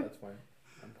 That's fine.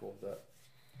 I'm cool with that.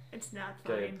 It's not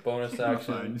Okay. fine. Bonus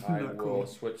action. Fine. I Not will cool.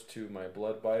 switch to my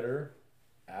blood biter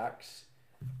axe,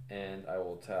 and I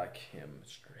will attack him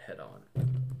head on.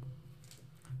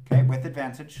 Okay, with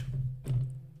advantage.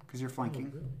 Because you're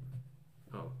flanking.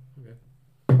 Oh, okay.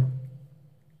 I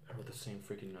wrote the same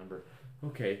freaking number.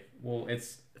 Okay, well,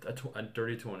 it's a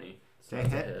dirty 20. So Okay,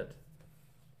 that's hit. a hit.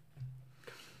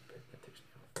 That takes me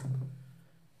off.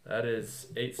 That is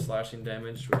 8 slashing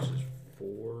damage, which is 4,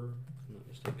 if I'm not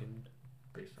mistaken,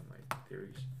 based on my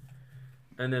theories.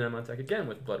 And then I'm going to attack again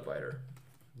with Bloodbiter.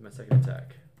 My second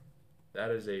attack. That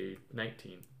is a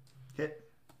 19.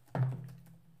 Hit.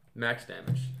 Max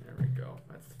damage. There we go.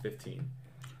 That's 15.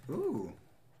 Ooh,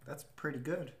 that's pretty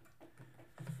good.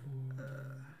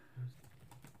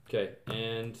 Okay,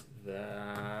 and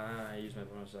I use my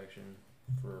bonus action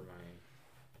for my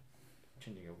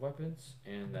changing of weapons,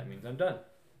 and that means I'm done.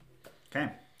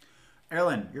 Okay.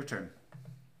 Erlen, your turn.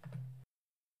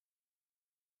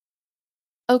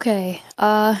 Okay,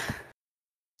 gonna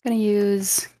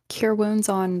use Cure Wounds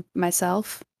on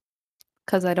myself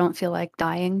because I don't feel like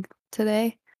dying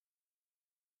today.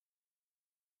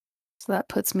 So that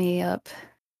puts me up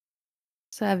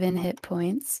 7 hit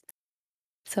points.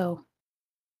 So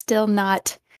still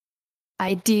not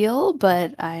ideal,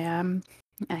 but I am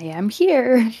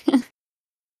here.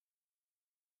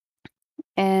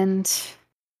 And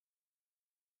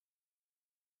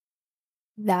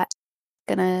that's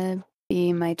gonna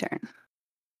be my turn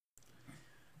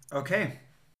Okay.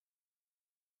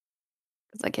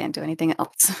 because I can't do anything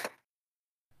else.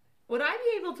 Would I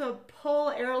be able to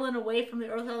pull Erlen away from the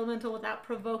Earth Elemental without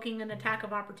provoking an attack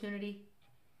of opportunity?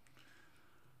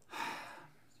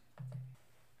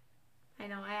 I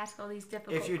know, I ask all these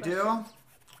difficult If you questions.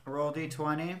 do, roll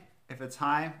d20. If it's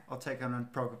high, I'll take an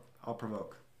I'll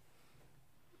provoke.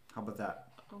 How about that?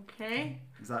 Okay.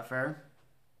 Is that fair?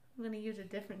 I'm going to use a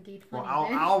different D20. Well,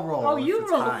 then. I'll roll. Oh, if you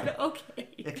it's rolled. high. Okay.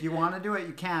 If you want to do it,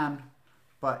 you can,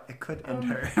 but it could end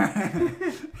her.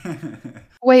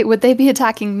 Wait, would they be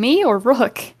attacking me or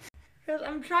Rook? Because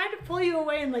I'm trying to pull you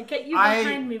away and like get you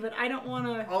behind me, but I don't want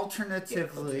to.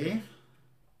 Alternatively,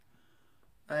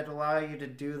 I'd allow you to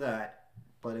do that,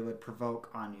 but it would provoke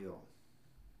on you.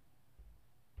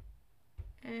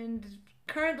 And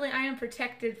currently, I am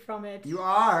protected from it. You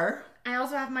are. I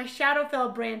also have my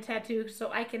Shadowfell brand tattoo,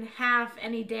 so I can halve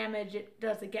any damage it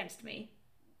does against me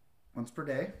Once per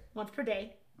day. once per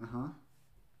day.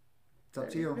 It's up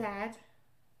to you. That.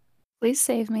 Please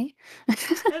save me.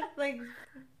 Like,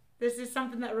 this is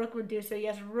something that Rook would do. So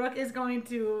yes, Rook is going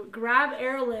to grab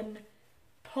Erlen,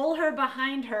 pull her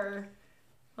behind her.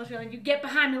 Well, she's going, you get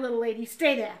behind me, little lady.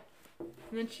 Stay there.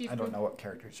 And then she's. I don't know what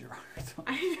characters you are. So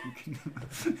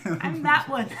I'm that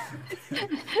one.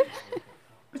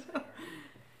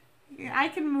 Yeah, I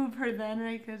can move her then,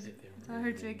 right? Because tell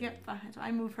her to get behind. So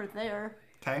I move her there.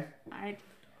 Okay. Alright.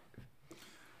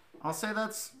 I'll say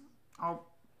that's. I'll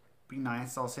be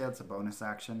nice. I'll say that's a bonus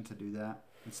action to do that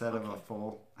instead of a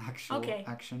full actual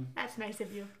action. That's nice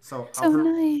of you. So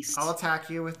Nice. I'll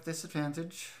attack you with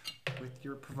disadvantage with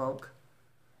your provoke.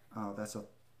 Oh, that's a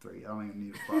 3. I don't even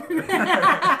need a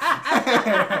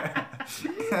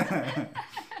bother.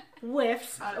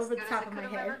 Whiffs over the top of my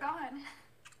head. Gone.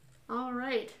 All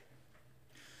right.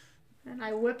 Then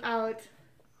I whip out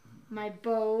my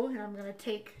bow, and I'm going to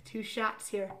take 2 shots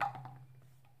here.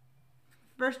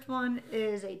 First one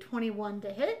is a 21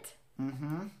 to hit.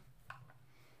 Mm-hmm.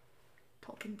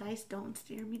 Tolkien dice don't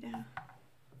steer me down. All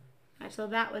right, so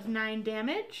that was 9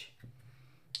 damage.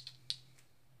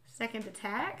 Second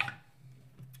attack.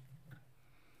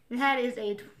 That is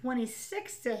a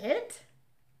 26 to hit.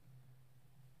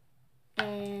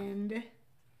 And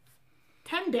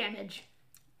 10 damage.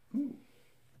 Ooh.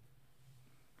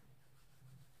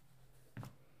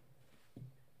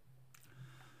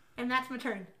 And that's my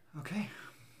turn. Okay.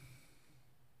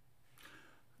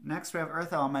 Next we have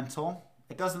Earth Elemental.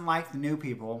 It doesn't like the new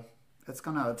people. It's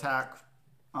gonna attack.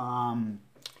 One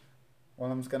of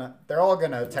them's gonna. They're all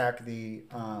gonna attack the.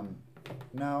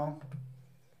 No.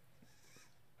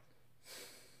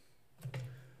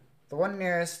 The one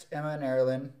nearest Emma and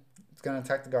Erlen. It's gonna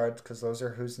attack the guards because those are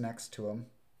who's next to him.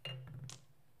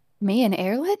 Me and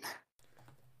Erlen?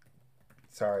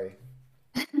 Sorry.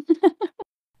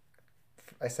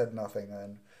 I said nothing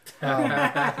then. 18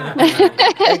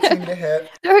 to hit.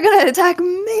 They're gonna attack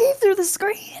me through the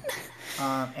screen.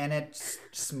 And it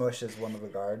smushes one of the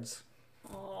guards.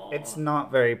 Oh. It's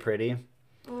not very pretty.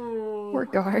 Poor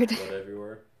guard. Blood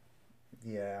everywhere.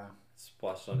 Yeah.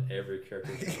 Splashed on every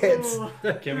character. It's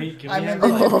Can we I mean, have they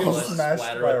like get blood smashed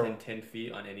splatter by- within 10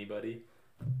 feet on anybody?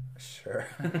 sure.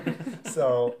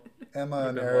 So Emma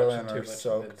and You've been Erlen watching too are much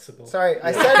soaked. Invincible. Sorry,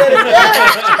 I said it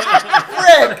again.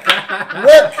 Frick!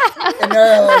 Rick and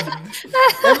Erlen.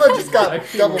 Emma just got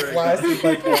Actually, double we're- blasted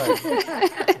by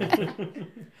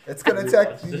one. It's gonna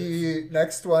attack the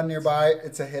next one nearby.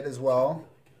 It's a hit as well.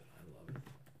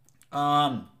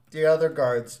 The other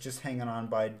guard's just hanging on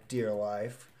by dear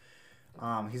life.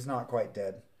 He's not quite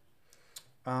dead.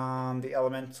 The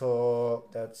elemental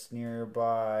that's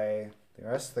nearby the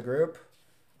rest of the group.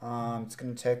 It's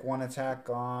going to take one attack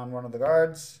on one of the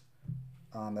guards.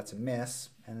 That's a miss.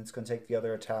 And it's going to take the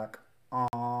other attack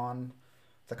on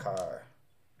the car.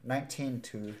 19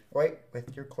 to... Wait,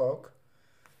 with your cloak.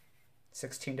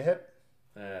 16 to hit.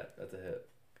 That's a hit.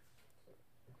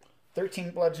 13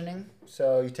 bludgeoning,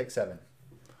 so you take 7.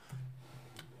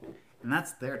 And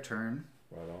that's their turn.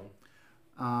 Right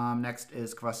on. Next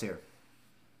is Kvasir.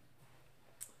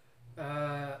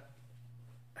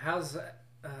 How's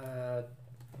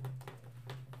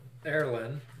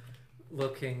Erlen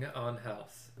looking on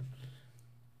health?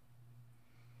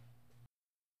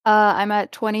 I'm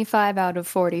at 25 out of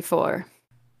 44.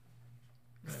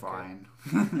 Fine.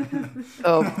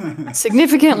 So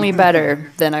significantly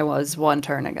better than I was one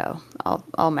turn ago.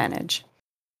 I'll manage.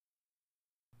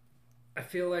 I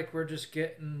feel like we're just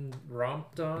getting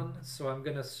romped on, so I'm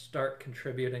gonna start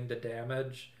contributing to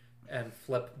damage and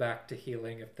flip back to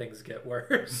healing if things get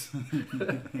worse.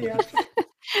 Yeah.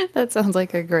 That sounds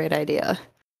like a great idea.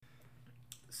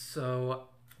 So,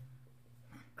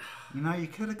 You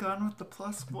could have gone with the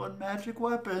 +1 magic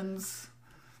weapons.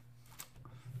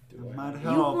 It might have You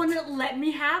helped. wouldn't let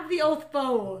me have the oath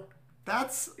bow.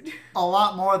 That's a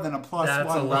lot more than a +1 that's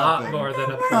a weapon. lot more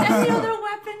than a Or any other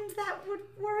weapons that would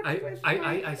work with I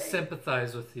my thing.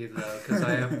 sympathize with you though, because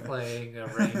I am playing a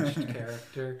ranged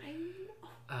character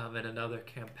I in another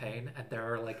campaign, and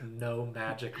there are like no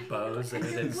magic know, bows, and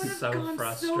it it is would have so gone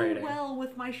frustrating. so well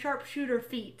with my sharpshooter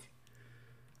feet.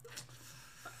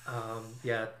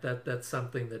 Yeah, that's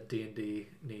something that D&D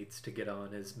needs to get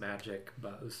on is magic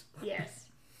bows. Yes.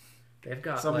 They've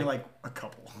got It's only like a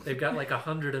couple. they've got like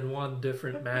 101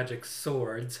 different magic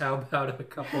swords. How about a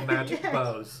couple magic Yes.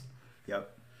 bows?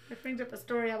 Yep. That brings up a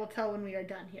story I will tell when we are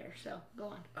done here, so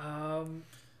go on.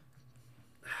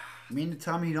 You mean to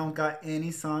tell me you don't got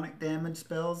any sonic damage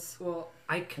spells? Well,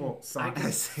 I Well, I can I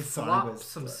say sonic flop was-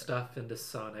 some stuff into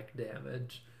sonic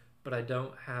damage, but I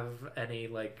don't have any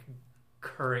like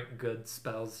current good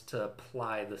spells to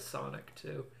apply the sonic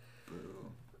to.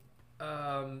 Boo.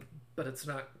 But it's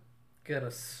not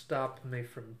gonna stop me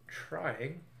from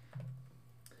trying.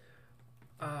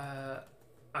 I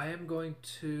am going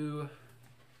to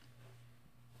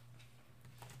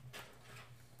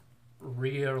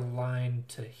realign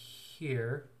to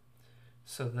here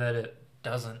so that it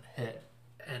doesn't hit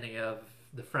any of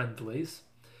the friendlies.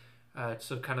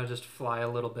 So kind of just fly a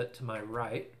little bit to my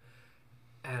right.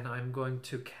 And I'm going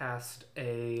to cast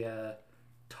a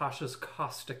Tasha's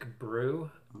Caustic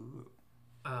Brew,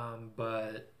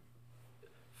 but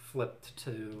flipped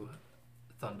to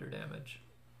thunder damage.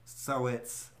 So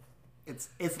it's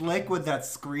liquid that's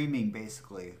screaming,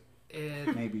 basically.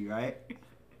 It, Maybe, right?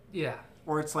 yeah,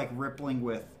 Or it's like rippling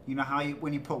with, you know how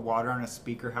when you put water on a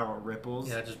speaker, how it ripples?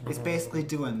 Yeah, just- It's basically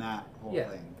doing that whole Yeah.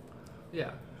 thing.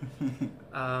 yeah.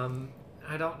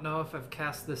 I don't know if I've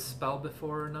cast this spell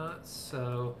before or not,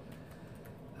 so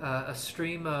a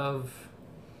stream of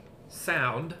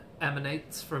sound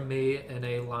emanates from me in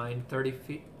a line 30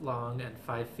 feet long and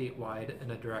 5 feet wide in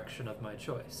a direction of my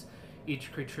choice.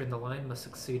 Each creature in the line must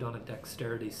succeed on a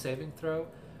dexterity saving throw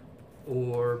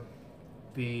or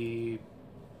be...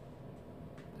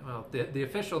 Well, the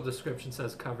official description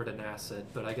says covered in acid,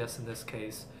 but I guess in this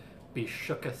case, be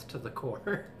shooketh to the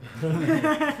core. Keep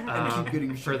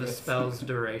getting For the shooketh. spell's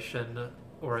duration,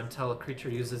 or until a creature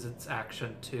uses its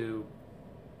action to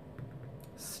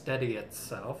steady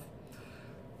itself,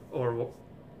 or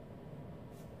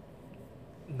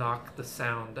knock the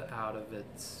sound out of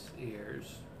its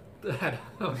ears. I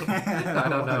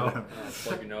don't know.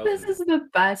 Plug your nose This in. is the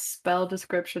best spell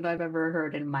description I've ever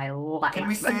heard in my life. Can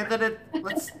we say that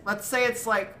let's say it's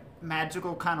like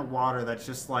magical kind of water that's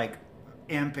just like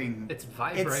amping. It's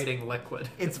vibrating liquid.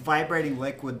 It's vibrating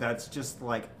liquid that's just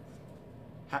like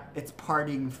it's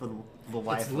partying for the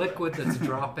life. It's liquid that's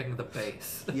dropping the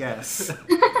bass. Yes.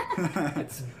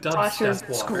 It's Tasha's dubstep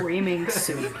water. screaming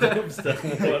soup. Dubstep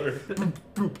water.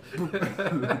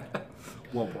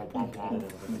 Whoa, whoa, whoa, whoa.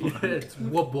 It's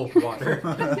whoop whoop water.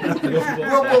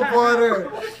 Whoa, whoa,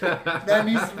 water. That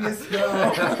needs to be a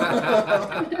spell.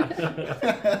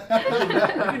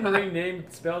 You can rename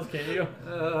spells, can't you?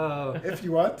 If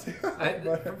you want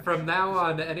to. From now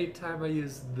on, anytime I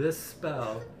use this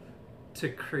spell to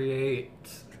create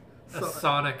a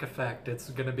sonic effect, it's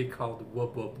going to be called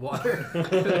whoop whoop water.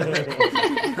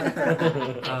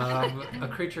 A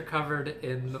creature covered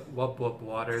in whoop whoop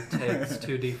water takes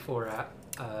 2d4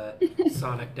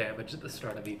 sonic damage at the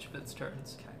start of each of its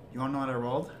turns. You want to know what I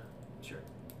rolled? Sure.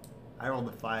 I rolled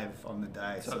a 5 on the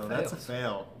die, So so it that's a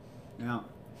fails. fail.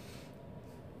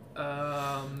 Yeah.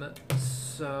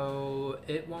 So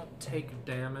it won't take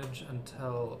damage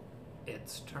until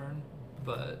its turn,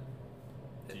 but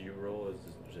Do you roll as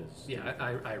just? yeah,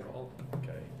 I roll.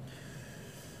 Okay.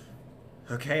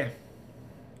 Okay.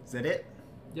 Is that it?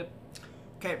 Yep.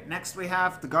 Okay, next we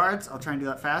have the guards. I'll try and do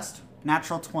that fast.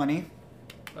 Natural 20.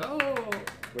 Oh,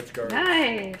 Which guard?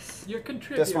 Nice. you're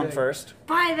contributing. This one first.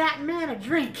 Buy that man a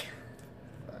drink.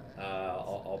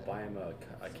 I'll buy him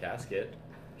a casket.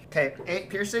 Okay, 8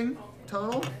 piercing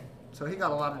total. So he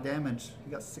got a lot of damage.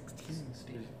 He got 16.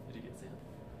 Did he get Sam?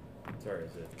 Sorry,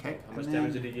 is it? Okay, How much and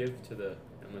damage then- did he give to the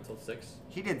elemental? 6?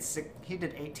 He did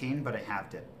 18, but I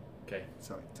halved it. Okay.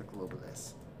 So he took a little bit of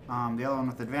this. The other one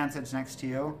with advantage next to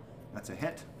you. That's a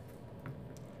hit.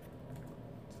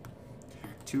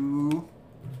 2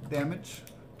 damage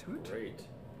to it. Great.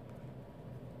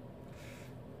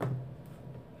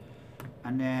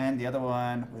 And then the other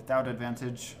one without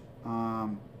advantage,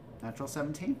 natural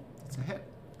 17. That's a hit.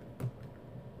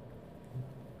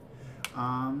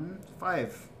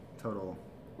 5 total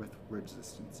with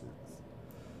resistances.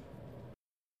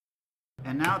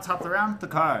 And now top of the round, the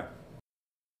car.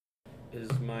 Is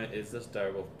this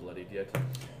direwolf bloodied yet?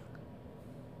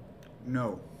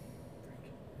 No.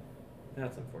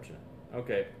 That's unfortunate.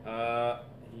 Okay.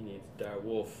 He needs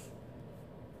direwolf.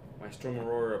 My Storm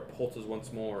Aurora pulses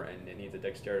once more, and it needs a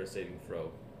dexterity saving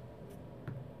throw.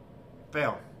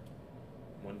 Fail.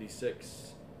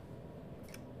 1d6.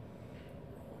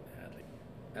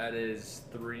 That is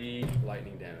 3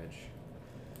 lightning damage.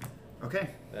 Okay.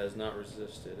 That is not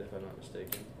resisted, if I'm not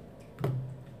mistaken.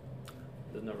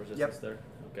 There's no resistance Yep. there?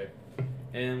 Okay.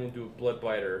 And we'll do a blood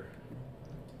biter.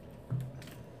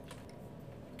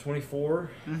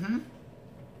 24. Mm-hmm.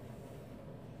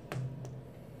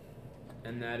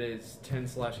 And that is 10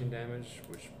 slashing damage,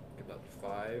 which about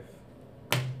 5.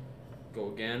 Go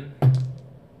again.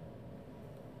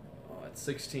 Oh, it's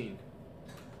 16.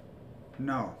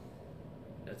 No.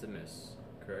 That's a miss,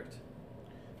 correct?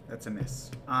 That's a miss.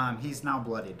 He's now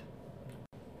bloodied.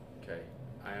 Okay,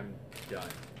 I am done.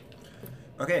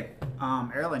 Okay.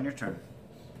 Erlen, your turn.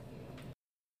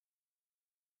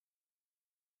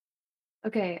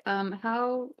 Okay,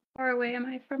 how far away am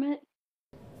I from it?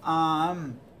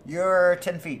 You're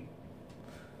 10 feet.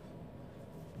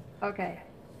 Okay.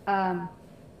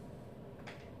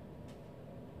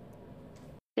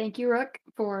 Thank you, Rook,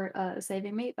 for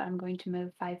saving me, but I'm going to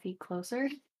move 5 feet closer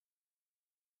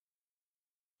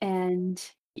and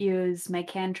use my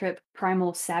cantrip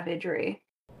Primal Savagery.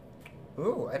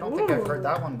 Ooh, I don't think I've heard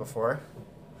that one before.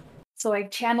 So I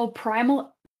channel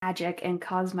primal magic and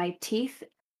cause my teeth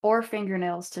or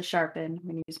fingernails to sharpen. I'm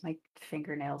going to use my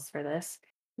fingernails for this.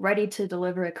 Ready to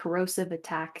deliver a corrosive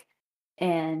attack.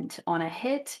 And on a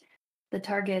hit, the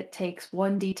target takes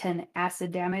 1d10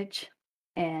 acid damage.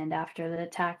 And after the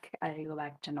attack, I go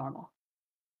back to normal.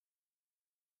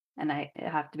 And I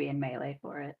have to be in melee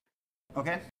for it.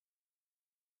 Okay.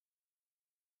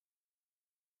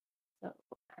 So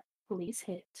please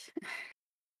hit.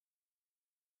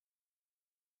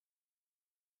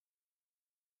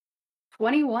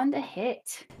 $21 to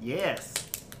hit. Yes.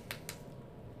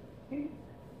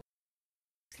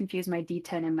 Confuse my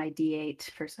D10 and my D8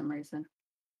 for some reason.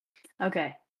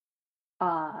 Okay.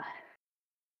 Okay,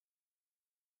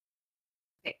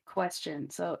 question.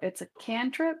 So it's a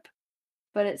cantrip,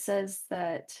 but it says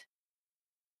that.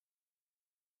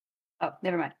 Oh,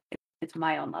 never mind. It's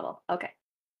my own level. Okay.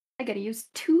 I gotta use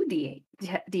 2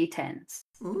 D10s.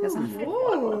 Because I'm fifth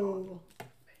level, Ooh.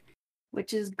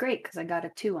 which is great because I got a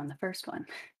 2 on the first one.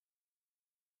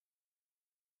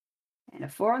 And a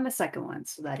 4 on the second one.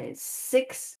 So that is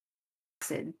 6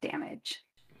 acid damage.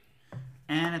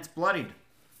 And it's bloodied.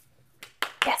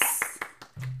 Yes!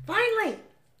 Finally.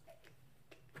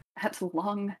 At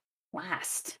long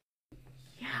last.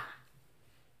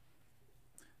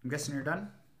 I'm guessing you're done?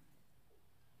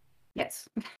 Yes.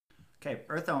 Okay,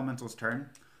 Earth Elemental's turn.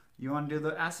 You want to do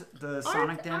the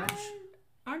sonic damage?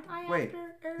 Aren't I Wait,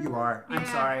 after you are. I'm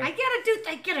Yeah, sorry. I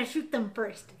gotta shoot them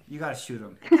first. You gotta shoot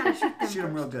them. I gotta shoot them Shoot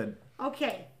them real first. good.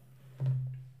 Okay.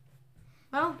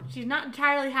 Well, she's not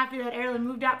entirely happy that Erlen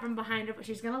moved out from behind her, but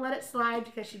she's gonna let it slide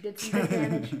because she did some good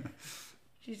damage.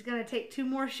 She's gonna take 2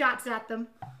 more shots at them.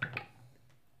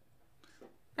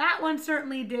 That one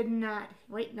certainly did not.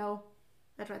 Wait, no.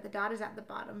 That's right, the dot is at the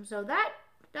bottom. So that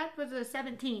was a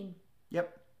 17.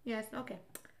 Yep. Yes, okay.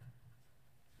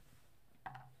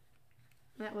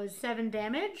 That was 7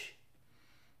 damage.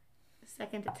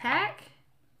 Second attack.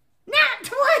 Nat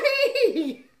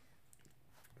 20!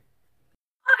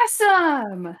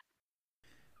 Awesome!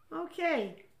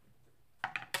 Okay.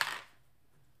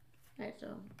 Alright,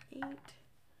 so 8.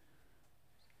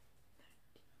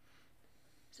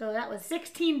 So that was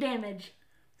 16 damage.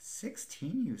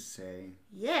 16, you say?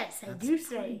 Yes, I That's do pretty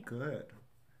say. good.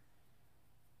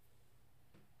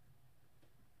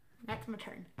 That's my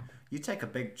turn. You take a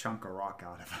big chunk of rock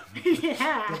out of him.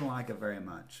 Yeah. Didn't like it very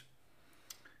much.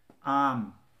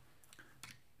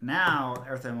 Now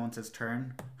Earth Elemental's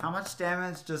turn. How much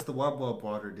damage does the Wub Wub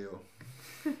Water do?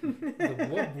 The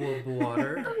Wub Wub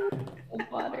Water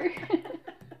Water.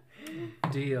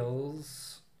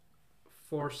 deals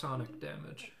 4 sonic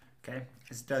damage. Okay,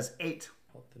 it does 8.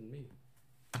 Help than me.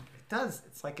 It does.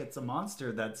 It's like it's a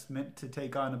monster that's meant to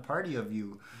take on a party of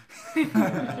you. Something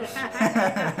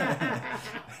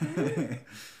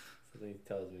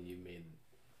tells me you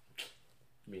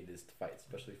made this fight,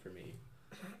 especially for me.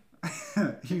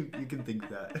 you can think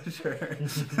that, sure.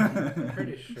 I'm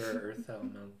pretty sure Earth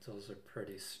Elementals are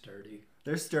pretty sturdy.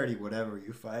 They're sturdy, whatever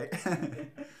you fight.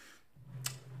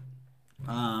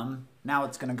 Now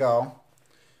it's gonna go.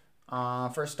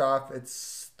 First off,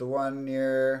 it's the one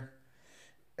near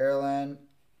Erlen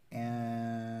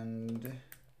and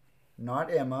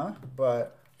not Emma,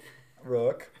 but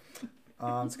Rook.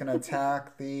 It's gonna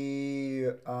attack the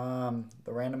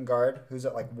random guard who's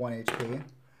at like 1 HP.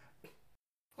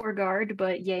 Or guard,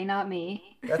 but yay, not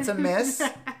me. That's a miss.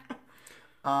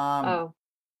 Oh.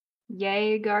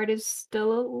 Yay, guard is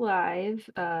still alive.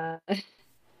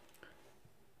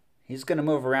 He's gonna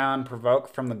move around,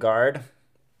 provoke from the guard.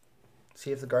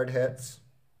 See if the guard hits.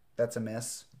 That's a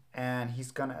miss. And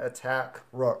he's gonna attack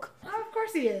Rook Oh, of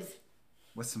course he is.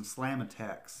 with some slam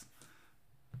attacks.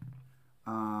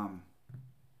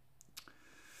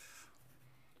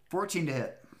 14 to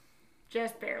hit.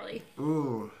 Just barely.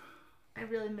 Ooh. I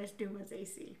really miss Duma's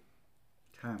AC.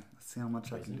 Okay, let's see how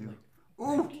much I can do.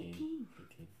 Like Ooh, 18.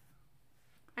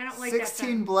 I don't like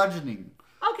 16 that. bludgeoning.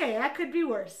 Okay, that could be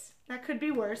worse. That could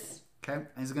be worse. Okay, and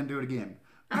he's gonna do it again.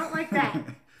 I don't like that.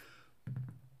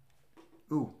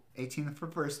 Ooh, 18 for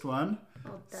the first one.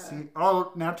 Oh, duh. See,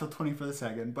 natural 20 for the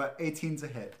second, but 18's a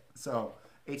hit. So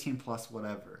 18 plus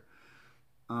whatever.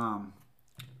 I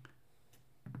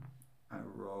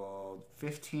rolled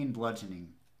 15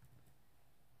 bludgeoning.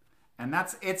 And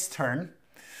that's its turn.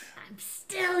 I'm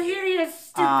still here, you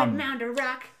stupid mound of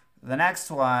rock. The next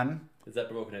one, Is that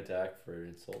provoke an attack for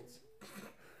insults?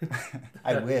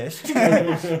 I wish.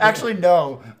 Actually,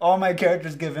 no. All my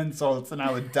characters give insults and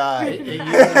I would die. It uses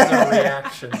a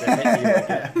reaction to hit you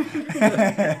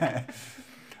again.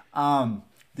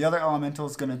 The other elemental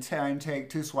is going to try and take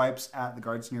 2 swipes at the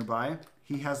guards nearby.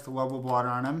 He has the web of water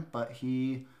on him, but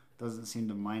he doesn't seem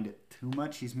to mind it too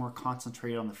much. He's more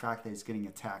concentrated on the fact that he's getting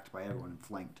attacked by everyone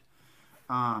flanked.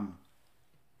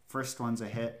 First one's a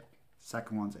hit.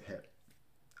 Second one's a hit.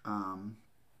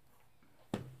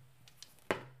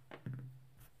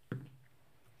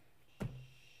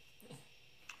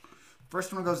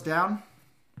 First one goes down.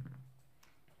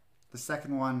 The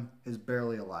second one is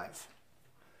barely alive.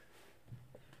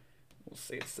 We'll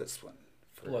see, it's this one.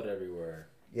 Blood everywhere.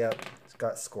 Yep, it's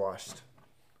got squashed.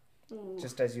 Ooh.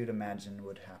 Just as you'd imagine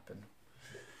would happen.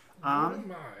 My.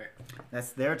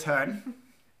 That's their turn.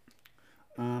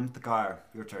 The car,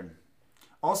 your turn.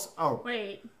 Also,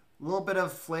 Wait. a little bit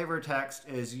of flavor text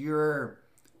is you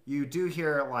do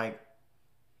hear like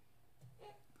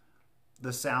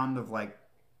the sound of like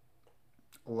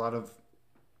a lot of,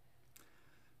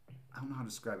 I don't know how to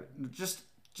describe it. Just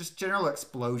general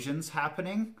explosions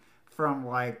happening from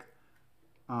like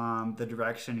the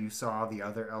direction you saw the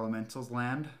other elementals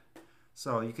land.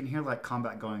 So you can hear like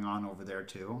combat going on over there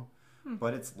too,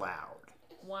 but it's loud.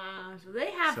 Wow, so they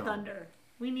have So- thunder.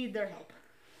 We need their help.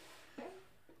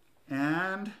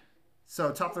 And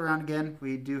so top of the round again,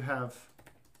 we do have.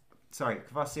 Sorry,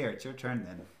 Kvasir, it's your turn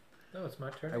then. No, it's my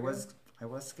turn. I was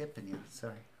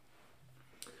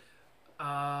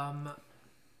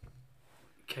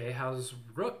Okay, how's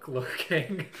Rook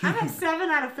looking? I'm at 7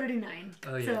 out of 39.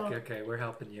 Oh yeah, So, okay, we're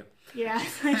helping you. yeah,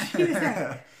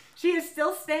 she is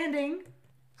still standing.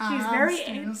 She's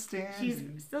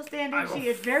She's still standing. She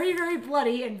is very, very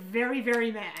bloody and very,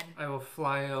 very mad. I will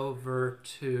fly over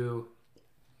to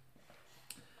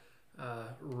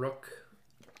Rook,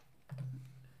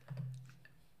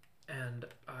 and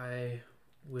I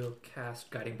will cast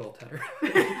Guiding Bolt at her.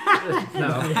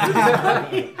 No.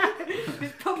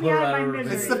 Just put me out of my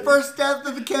misery. It's the first death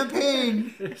of the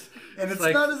campaign, and it's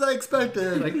like, not as I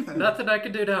expected. Like nothing I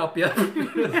can do to help you.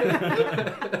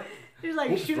 He's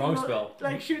like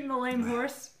shooting the lame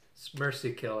horse. It's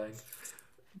mercy killing.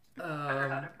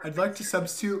 I'd like to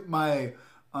substitute my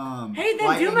hey,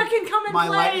 then Duma can come and my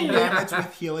play. lightning damage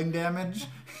with healing damage.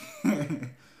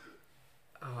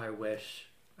 Oh, I wish.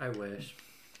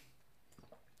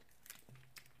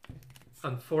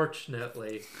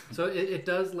 Unfortunately, so it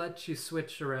does let you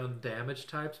switch around damage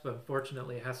types, but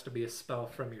unfortunately it has to be a spell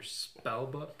from your spell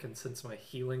book, and since my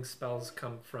healing spells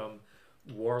come from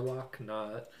Warlock,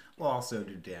 not... We'll also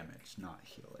do damage, not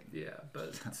healing. Yeah,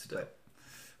 but still.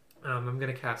 I'm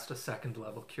going to cast a 2nd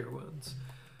level Cure Wounds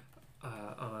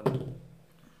on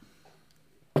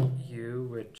you,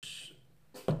 which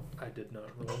I did not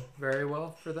roll very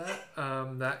well for that.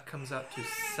 That comes out to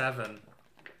 7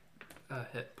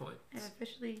 hit points. I've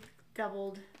officially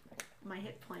doubled my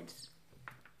hit points.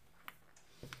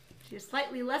 She's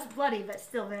slightly less bloody, but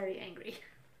still very angry.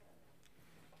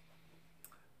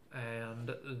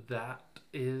 And that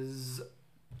is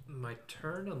my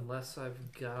turn, unless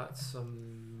I've got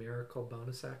some miracle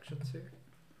bonus actions here.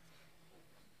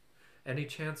 Any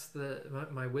chance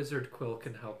that my wizard quill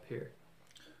can help here?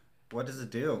 What does it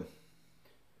do?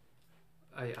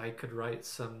 I could write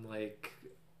some like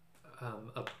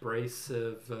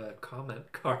abrasive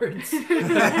comment cards. You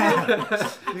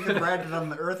can write it on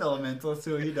the earth elemental,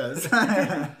 see what he does.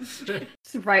 Just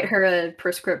write her a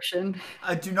prescription.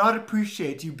 I do not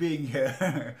appreciate you being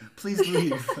here. Please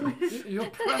leave. Your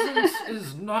presence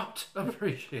is not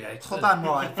appreciated. Hold on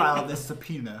while I file this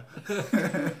subpoena.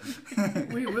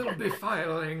 We will be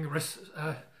filing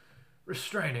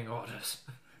restraining orders.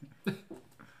 I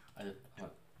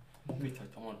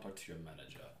want to talk to your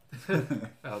manager.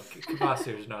 Oh,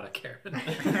 Kvasir's not a Karen.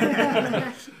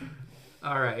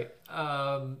 All right.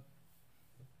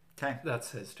 Okay.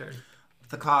 That's his turn.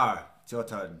 The car. It's your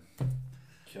turn.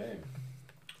 Okay.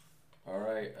 All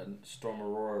right. And Storm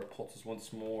Aurora pulses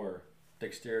once more.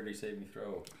 Dexterity saving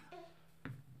throw.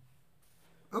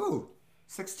 Ooh,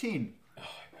 16. Oh, I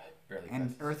barely And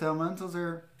passed. earth elementals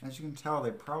are, as you can tell,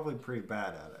 they're probably pretty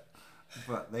bad at it.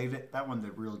 But that one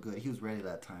did real good. He was ready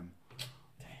that time.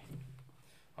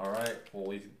 All right.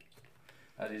 Well,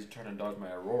 as he's trying to dodge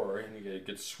my Aurora, and you get a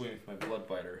good swing with my Blood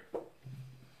Biter.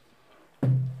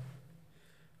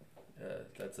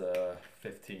 That's a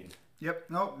 15. Yep.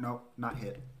 Nope. Not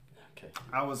hit. Okay.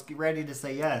 I was ready to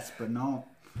say yes, but no.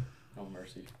 No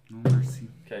mercy. No mercy.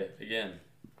 Okay, again,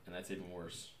 and that's even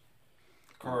worse.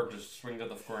 The car just swings at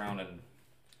the ground and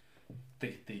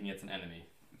thinking it's an enemy.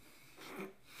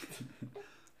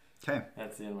 Okay.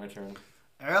 That's the end of my turn.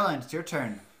 Erland, it's your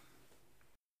turn.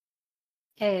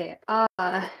 Okay,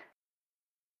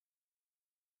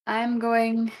 I'm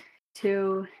going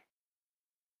to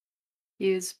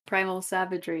use Primal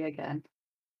Savagery again.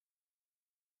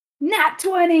 Nat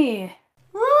 20!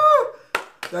 Woo!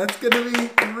 That's gonna be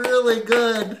really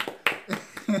good.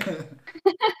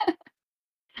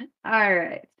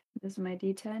 Alright. This is my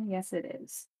D10? Yes, it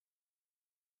is.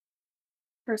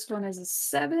 First one is a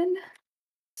 7.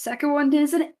 Second one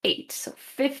is an 8. So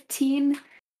 15.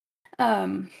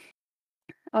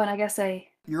 Oh, and I guess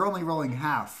You're only rolling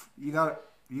half. You gotta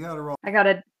roll. I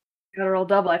gotta roll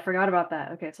double. I forgot about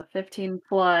that. Okay, so 15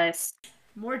 plus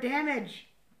More damage.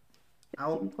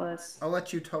 15 plus. I'll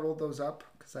let you total those up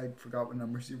because I forgot what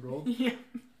numbers you rolled. Yeah.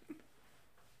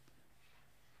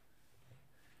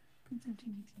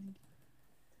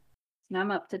 Now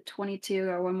I'm up to 22.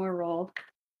 Got one more roll.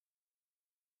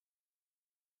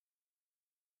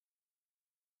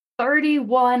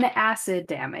 31 acid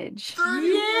damage. 31!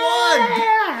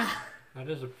 Yeah! That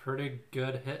is a pretty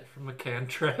good hit from a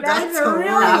cantrip. That's a a really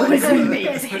That really was good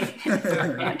amazing. hit.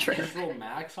 Cantrip. Just roll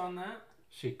max on that?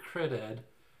 She critted,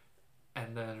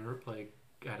 and then like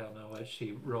I don't know what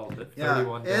she rolled at Yeah,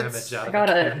 31 it's- damage out I of got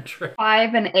a a cantrip.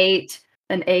 5, an 8,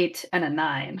 an 8, and a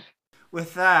 9.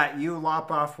 With that, you lop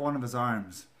off one of his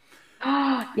arms.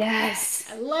 Oh, yes.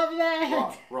 I love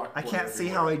that. Rock I can't see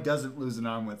how he doesn't lose an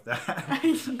arm with that.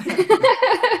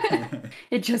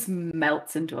 It just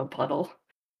melts into a puddle.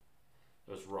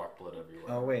 There's rock blood everywhere.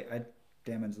 Oh wait, I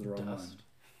damaged the wrong one. Dust.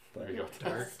 But There you go.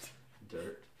 Dirt.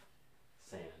 Dirt.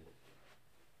 Sand.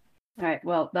 All right,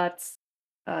 well, that's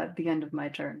the end of my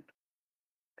turn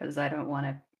because I don't want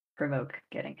to provoke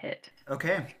getting hit.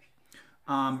 Okay.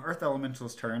 Earth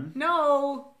Elemental's turn.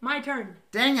 No, my turn.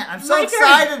 Dang it, I'm so My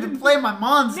excited turn. to play my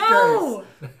monsters. No!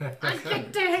 I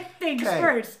get to hit things Okay,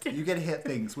 first. you get to hit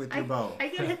things with your bow. I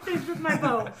get to hit things with my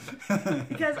bow.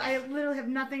 Because I literally have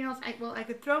nothing else. I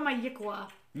could throw my Yikwa.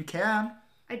 You can.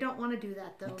 I don't want to do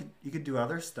that, though. You could do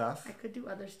other stuff. I could do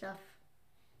other stuff.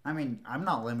 I mean, I'm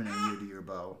not limiting you to your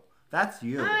bow. That's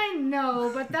you. I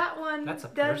know, but that one That's a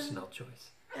does, personal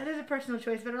choice. That is a personal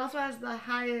choice, but it also has the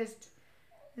highest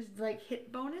like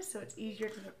hit bonus, so it's easier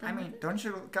to hit them. I mean, don't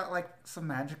you got like some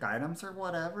magic items or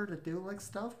whatever to do like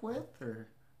stuff with, or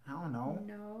I don't know.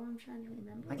 No, I'm trying to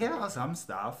remember. I get out some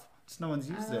stuff, just no one's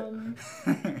used it.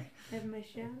 I have my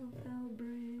Shadowfell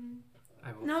brand.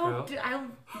 I will No, throw.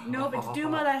 no, it's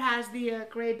Duma that has the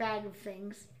gray bag of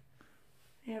things.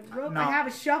 I have rope. No. I have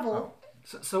a shovel.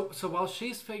 So while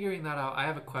she's figuring that out, I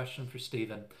have a question for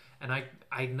Steven. And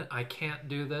I can't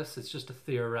do this. It's just a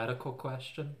theoretical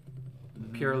question.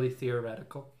 Purely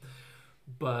theoretical.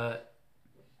 But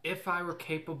if I were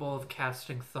capable of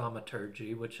casting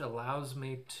thaumaturgy, which allows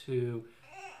me to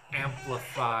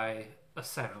amplify a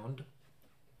sound,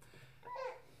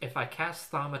 if I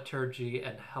cast thaumaturgy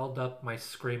and held up my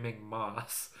screaming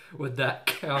moss, would that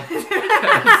count as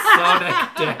sonic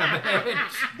damage?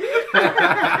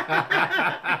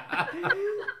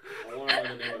 I want to know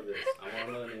the name of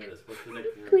this. What's the name?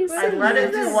 Please I let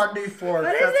it do 1d4.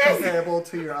 What is That's this? comparable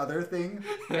to your other thing,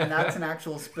 and that's an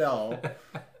actual spell.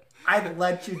 I'd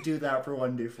let you do that for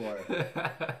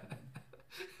 1d4.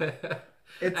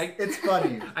 It's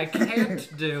funny. I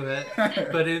can't do it,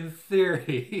 but in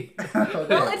theory. Okay.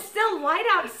 Well, it's still light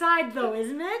outside, though,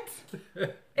 isn't it?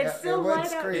 It's Yeah, still it would light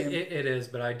outside. scream. It is,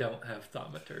 but I don't have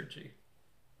thaumaturgy.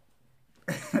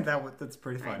 That's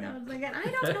pretty I funny. know. Like, I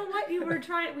don't know what you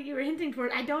were hinting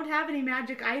toward. I don't have any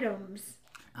magic items.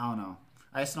 I don't know.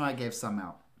 I just know I gave some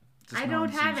out. Just I no don't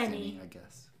one's have used any. I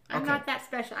guess. I'm Okay. not that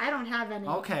special. I don't have any.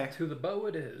 Okay. To the bow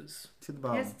it is. To the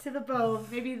bow. Yes, to the bow.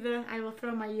 Maybe I will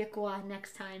throw my Yikwa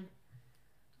next time.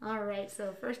 All right.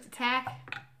 So first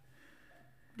attack.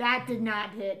 That did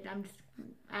not hit.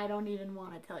 I don't even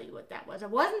want to tell you what that was. It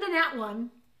wasn't a nat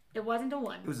one. It wasn't a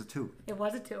one. It was a 2. It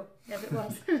was a 2. Yes, it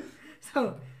was.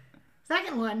 So,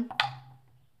 second one.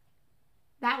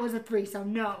 That was a 3. So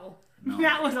no.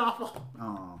 That was awful.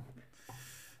 Oh.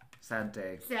 Sad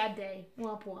day. Sad day.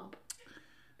 Womp womp.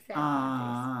 Sad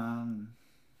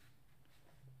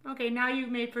Okay, now you've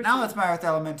made proceed. Now it's my Earth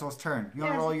Elemental's turn. You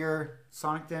want to Yes. roll your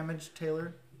sonic damage,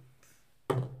 Taylor?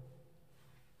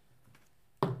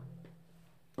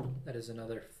 That is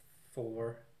another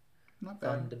 4 Not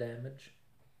bad. thunder damage.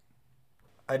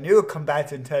 A new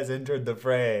combatant has entered the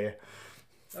fray.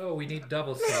 Oh, we need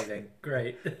double saving.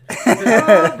 Great.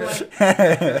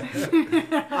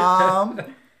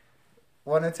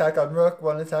 One attack on Rook,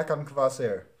 one attack on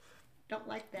Kvasir. Don't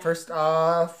like that. First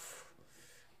off,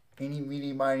 eeny,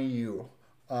 meeny, miny, you.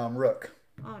 Rook.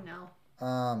 Oh no.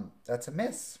 That's a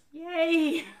miss.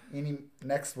 Yay!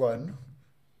 Next one.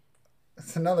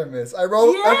 It's another miss. I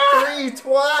rolled Yeah! a 3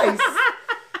 twice.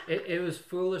 It was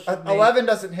foolish of me. 11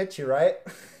 doesn't hit you, right?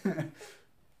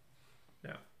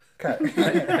 No. Okay.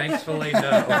 Thankfully, no.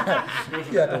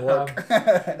 You had to look.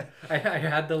 I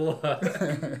had to look.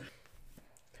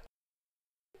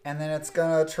 And then it's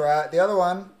gonna try the other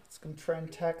one. It's gonna try and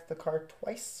attack the car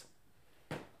twice.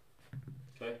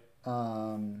 Okay.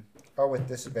 Or with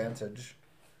disadvantage.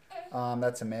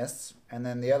 That's a miss. And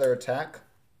then the other attack.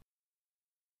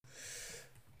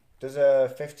 Does a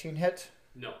 15 hit?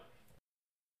 No.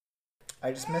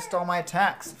 I just missed all my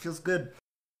attacks. It feels good.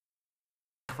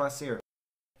 Kvasir.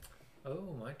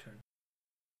 Oh, my turn.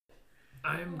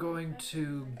 I'm going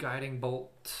to guiding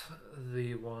bolt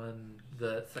the one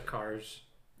that the car's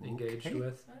engaged Okay.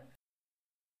 with.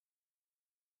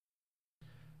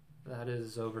 That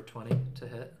is over 20 to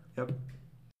hit. Yep.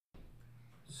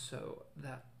 So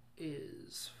that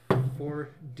is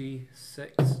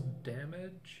 4d6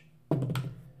 damage.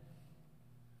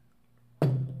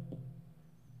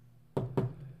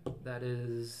 That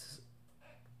is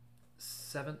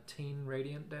 17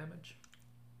 radiant damage.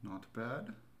 Not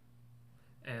bad.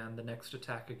 And the next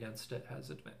attack against it has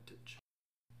advantage.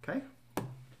 Okay.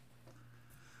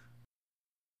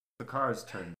 The car's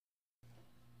turn.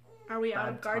 Are we out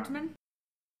Bad of guardsmen?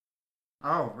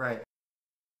 Oh, right.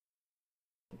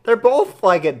 They're both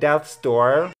like at death's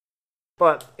door,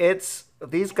 but it's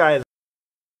these guys.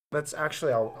 Let's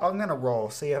actually, I'm gonna roll,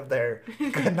 see if they're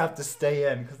good enough to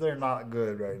stay in, because they're not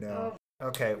good right now.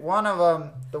 Okay, one of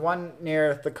them, the one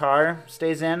near the car,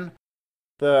 stays in.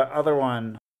 The other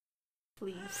one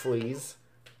Please. flees.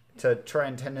 to try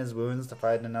and tend his wounds to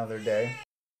fight another day.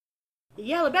 The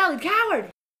yellow-bellied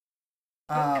coward!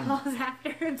 Um, Calls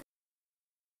after him.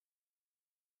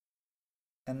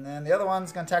 and then the other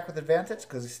one's going to attack with advantage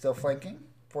because he's still flanking.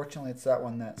 Fortunately, it's that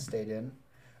one that stayed in.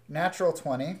 Natural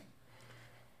 20.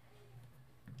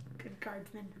 Good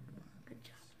guardsman. Good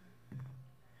job.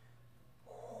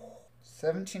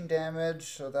 17 damage,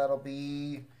 so that'll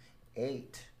be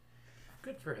 8.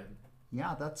 Good for him.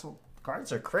 Yeah, that's what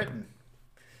guards are critting.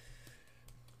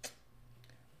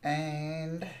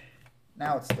 And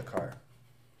now it's the car.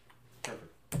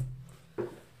 Perfect.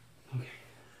 Okay.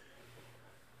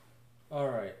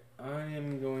 Alright, I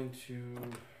am going to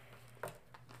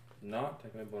not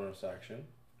take my bonus action.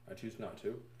 I choose not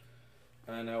to.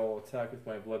 And I will attack with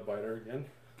my blood biter again.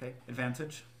 Okay,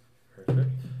 advantage. Perfect.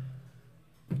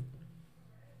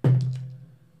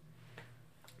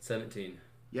 17.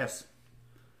 Yes.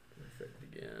 Perfect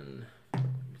again.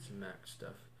 Get some max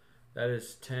stuff. That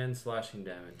is 10 slashing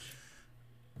damage.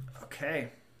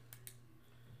 Okay.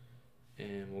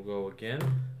 And we'll go again.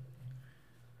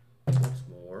 Once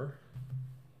more.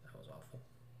 That was awful.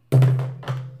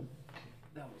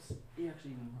 That was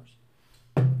actually even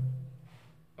worse.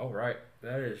 Alright,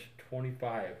 that is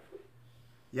 25.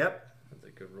 Yep. That's a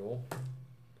good roll.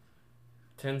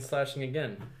 10 slashing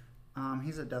again.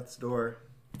 He's at death's door.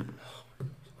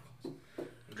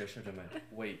 Maybe I should have meant.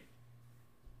 Wait.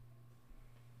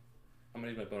 I'm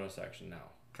gonna use my bonus action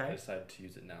now. Okay. I decided to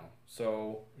use it now.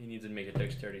 So he needs to make a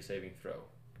dexterity saving throw.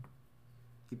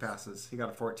 He passes. He got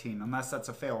a 14, unless that's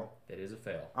a fail. That is a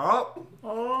fail. Oh!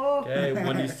 Oh! Okay,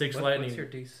 1d6 lightning. What's your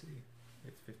DC?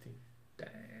 It's 15.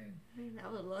 Dang.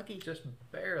 That was lucky. Just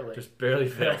barely. Just barely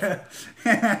failed.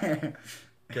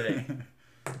 Okay.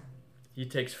 He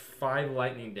takes 5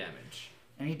 lightning damage.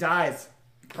 And he dies.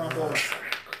 Crumbles.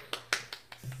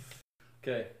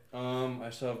 Okay. I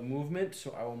still have movement,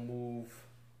 so I will move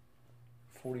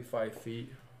 45 feet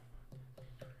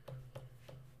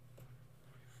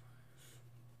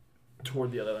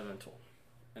toward the other elemental.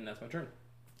 And that's my turn.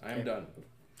 I am done.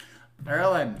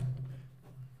 Erlen.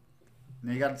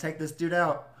 Now you gotta take this dude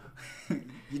out.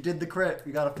 You did the crit.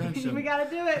 You gotta finish him. We gotta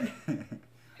do it.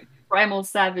 Primal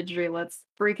savagery, let's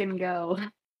freaking go.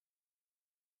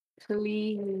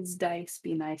 Please, dice,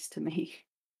 be nice to me.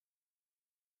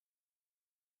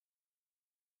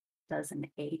 Does an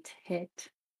 8 hit?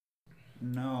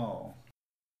 No.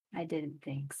 I didn't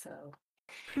think so.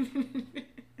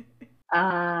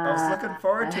 I was looking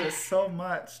forward to it so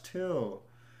much, too.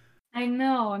 I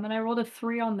know, and then I rolled a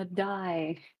 3 on the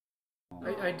die.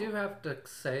 I do have to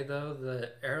say, though,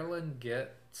 that Erlen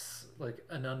gets, like,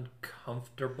 an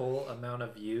uncomfortable amount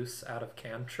of use out of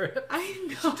cantrips. I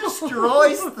She know.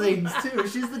 destroys things, too.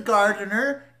 She's the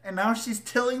gardener, and now she's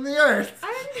tilling the earth.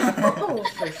 I know.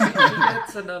 Like, she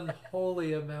gets an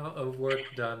unholy amount of work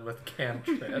done with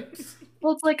cantrips.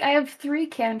 Well, it's like I have 3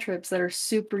 cantrips that are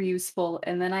super useful,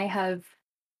 and then I have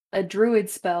a druid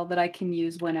spell that I can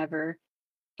use whenever,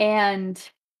 and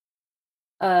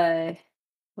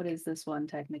what is this one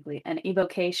technically? An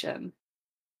evocation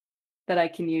that I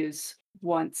can use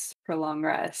once per long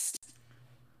rest.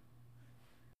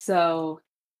 So,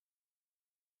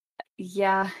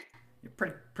 yeah, You're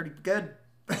pretty good.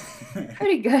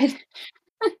 pretty good.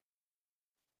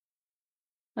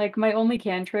 Like, my only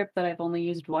cantrip that I've only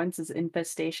used once is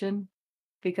Infestation,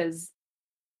 because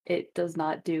it does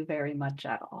not do very much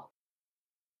at all.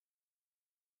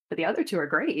 But the other 2 are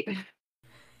great.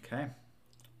 Okay.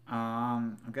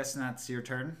 I'm guessing that's your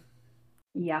turn.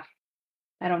 Yeah.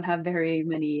 I don't have very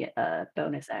many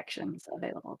bonus actions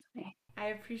available to me. I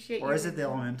appreciate Or is it the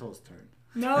elemental's turn?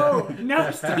 No,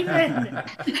 Stephen.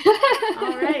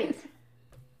 All right.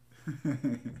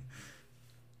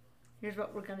 Here's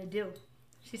what we're gonna do.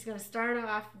 She's gonna start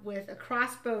off with a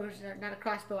crossbow. Not a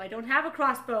crossbow. I don't have a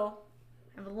crossbow.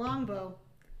 I have a longbow.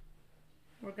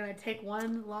 We're gonna take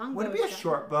one longbow. Would it be a shot.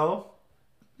 short bow?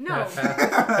 No. No. It's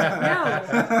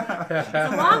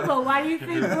a longbow. Why do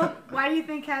you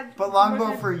think had? But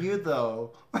longbow for you,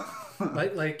 though.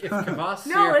 Like if Kvasir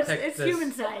No, picked it's this,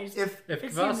 human sized. if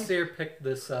it's Kvasir picked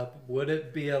this up, would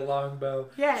it be a longbow?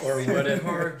 Yes. Or would it be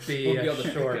Won't be a able to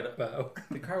pick it short up. bow?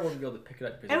 The car wouldn't be able to pick it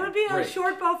up. It would be a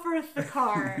short bow for the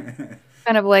car.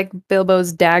 Kind of like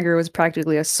Bilbo's dagger was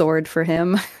practically a sword for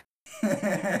him. No,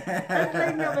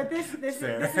 but this is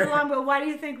a longbow. Why do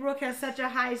you think Rook has such a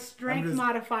high strength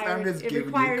modifier? I'm just It giving you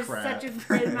requires crap. such a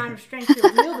great amount of strength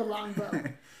to wield a longbow.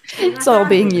 It's all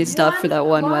being used up for that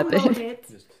one longbow weapon. hit.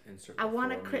 Just insert I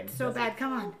want to the crit four so in. bad.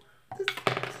 Come on.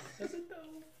 Does it though?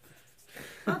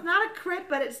 Well, it's not a crit,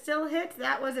 but it still hits.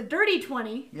 That was a dirty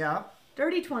 20. Yeah.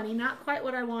 Dirty 20. Not quite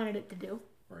what I wanted it to do.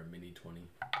 Or a mini 20.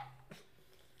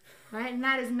 Right, and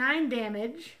that is 9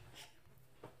 damage.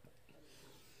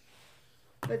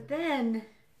 But then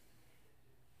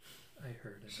I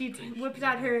heard it. she whips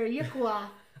out her yukwa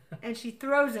and she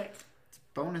throws it.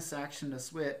 Bonus action to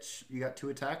switch. You got 2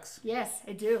 attacks? Yes,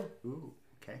 I do. Ooh,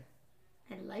 okay.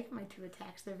 I like my 2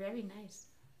 attacks. They're very nice.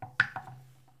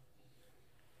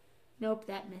 Nope,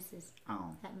 that misses.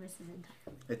 Oh, That misses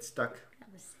entirely. it's stuck.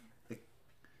 That was sad.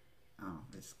 Oh,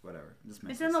 it's whatever. Just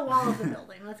It's in the wall of the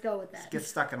building. Let's go with that. Get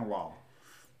stuck in a wall.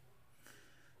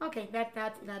 Okay, that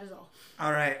is all.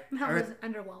 All right. That was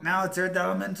underwhelming. Now it's Earth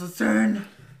Elemental's turn.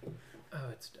 Oh,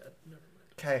 it's dead. Never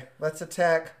mind. Okay, let's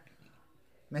attack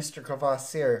Mr.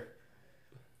 Kvasir.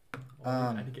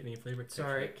 I didn't get any flavor. text for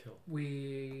Sorry, that kill.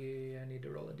 I need to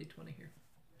roll a d20 here.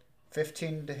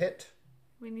 15 to hit.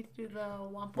 We need to do the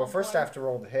womp Well, womp first I womp. have to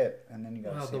roll the hit, and then you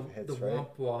gotta Well, see if it hits, the right?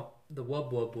 womp womp, the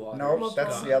wub wub water. Nope,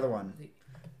 that's the other one.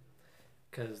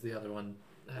 Because the other one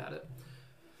had it.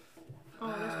 Oh,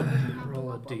 this one doesn't have the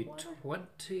Roll a womp womp water?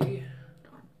 d20.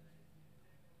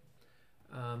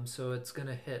 So it's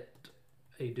gonna hit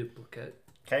a duplicate.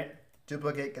 Okay,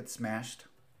 duplicate gets smashed.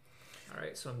 All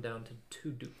right, so I'm down to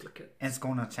 2 duplicates. And it's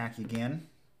going to attack you again.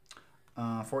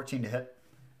 14 to hit.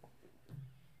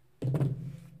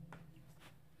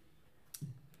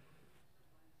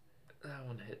 That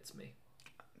one hits me.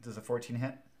 Does a 14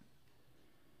 hit?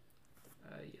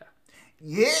 Yeah.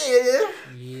 Yeah!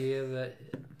 Yeah, that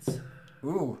hits.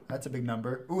 Ooh, that's a big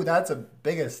number. Ooh, that's a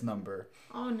biggest number.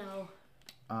 Oh no.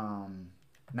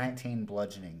 19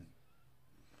 bludgeoning.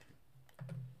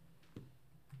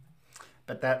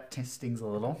 But that stings a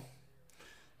little.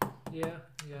 Yeah.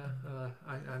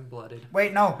 I'm blooded.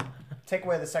 Wait, no. Take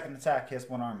away the second attack. He has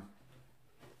 1 arm.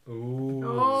 Ooh.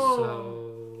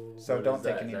 Oh. So What don't is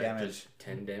take that? any Is that damage. just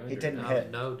 10 damage? He or didn't no? hit.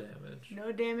 No damage.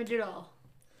 No damage at all.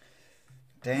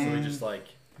 Dang. So he just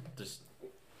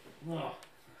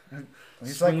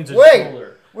He's swings like, his wait!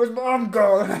 shoulder. Where's my arm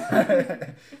going?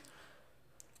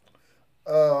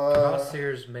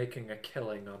 Crosshair's making a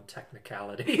killing on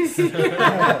technicalities. You're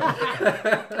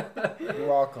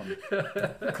welcome.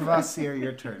 Kvasir,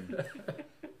 your turn.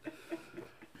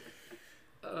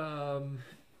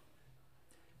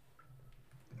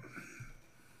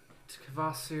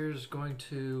 Kvasir's going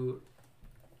to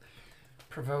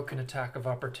provoke an attack of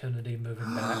opportunity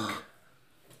moving back.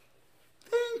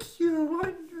 Thank you.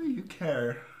 I know you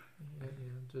care. Yeah,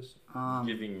 just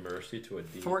Giving mercy to a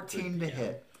demon. 14 to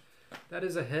hit. that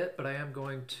is a hit, but I am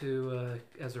going to,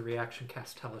 as a reaction,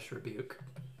 cast Hellish Rebuke.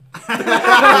 Well,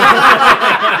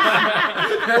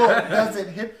 does it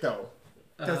hit though?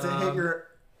 Does it hit your?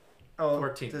 Oh,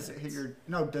 14 does it hit hits. your?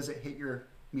 No, does it hit your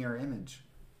mirror image?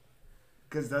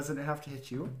 Because doesn't it have to hit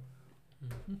you?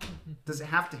 Does it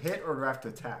have to hit, or do I have to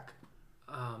attack?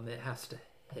 It has to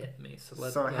hit me. So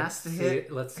let's. So it has let's to see,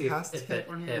 hit. Let's see it has if to hit it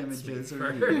one of your hits me images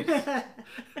or first. you.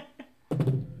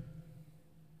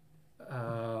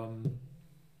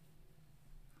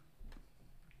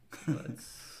 Let's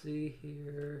see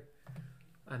here.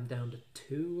 I'm down to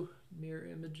 2 mirror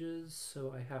images,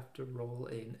 so I have to roll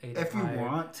an 8 If you higher,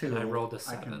 want to, and I rolled a I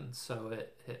 7, can- so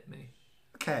it hit me.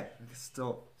 Okay,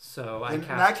 still. So I In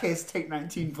cast. that case, take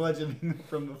 19 bludgeoning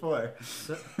from before.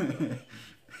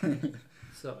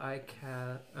 So I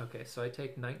cast. Okay, so I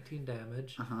take 19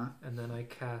 damage, Uh-huh. and then I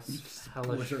cast just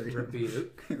Hellish obliterate him.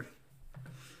 Rebuke.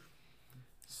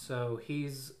 So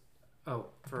he's. Oh,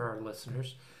 for our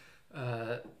listeners,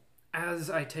 as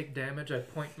I take damage, I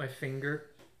point my finger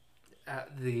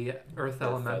at the Earth The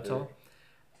Elemental,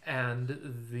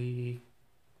 and the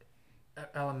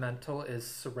Elemental is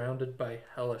surrounded by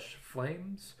hellish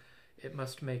flames. It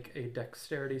must make a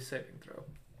dexterity saving throw.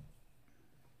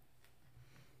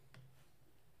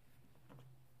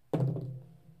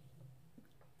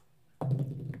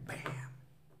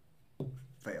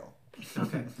 Fail.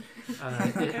 Okay.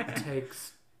 It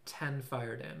takes 10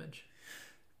 fire damage.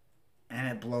 And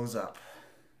it blows up.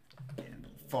 And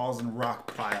falls in a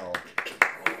rock pile.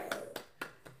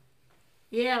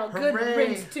 Yeah, well, good Hooray.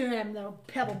 riddance to him, though,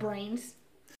 pebble brains.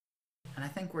 And I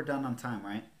think we're done on time,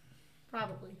 right?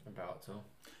 Probably. About so.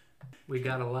 We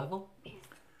got a level?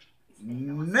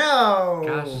 No!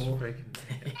 Gosh, freaking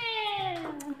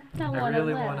damn. I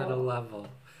really wanted a level.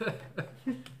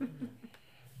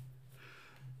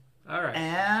 All right.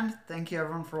 And thank you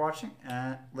everyone for watching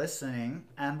and listening.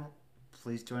 And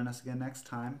please join us again next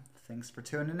time. Thanks for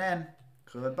tuning in.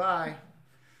 Goodbye.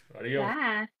 Adios.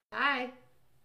 Bye. Bye.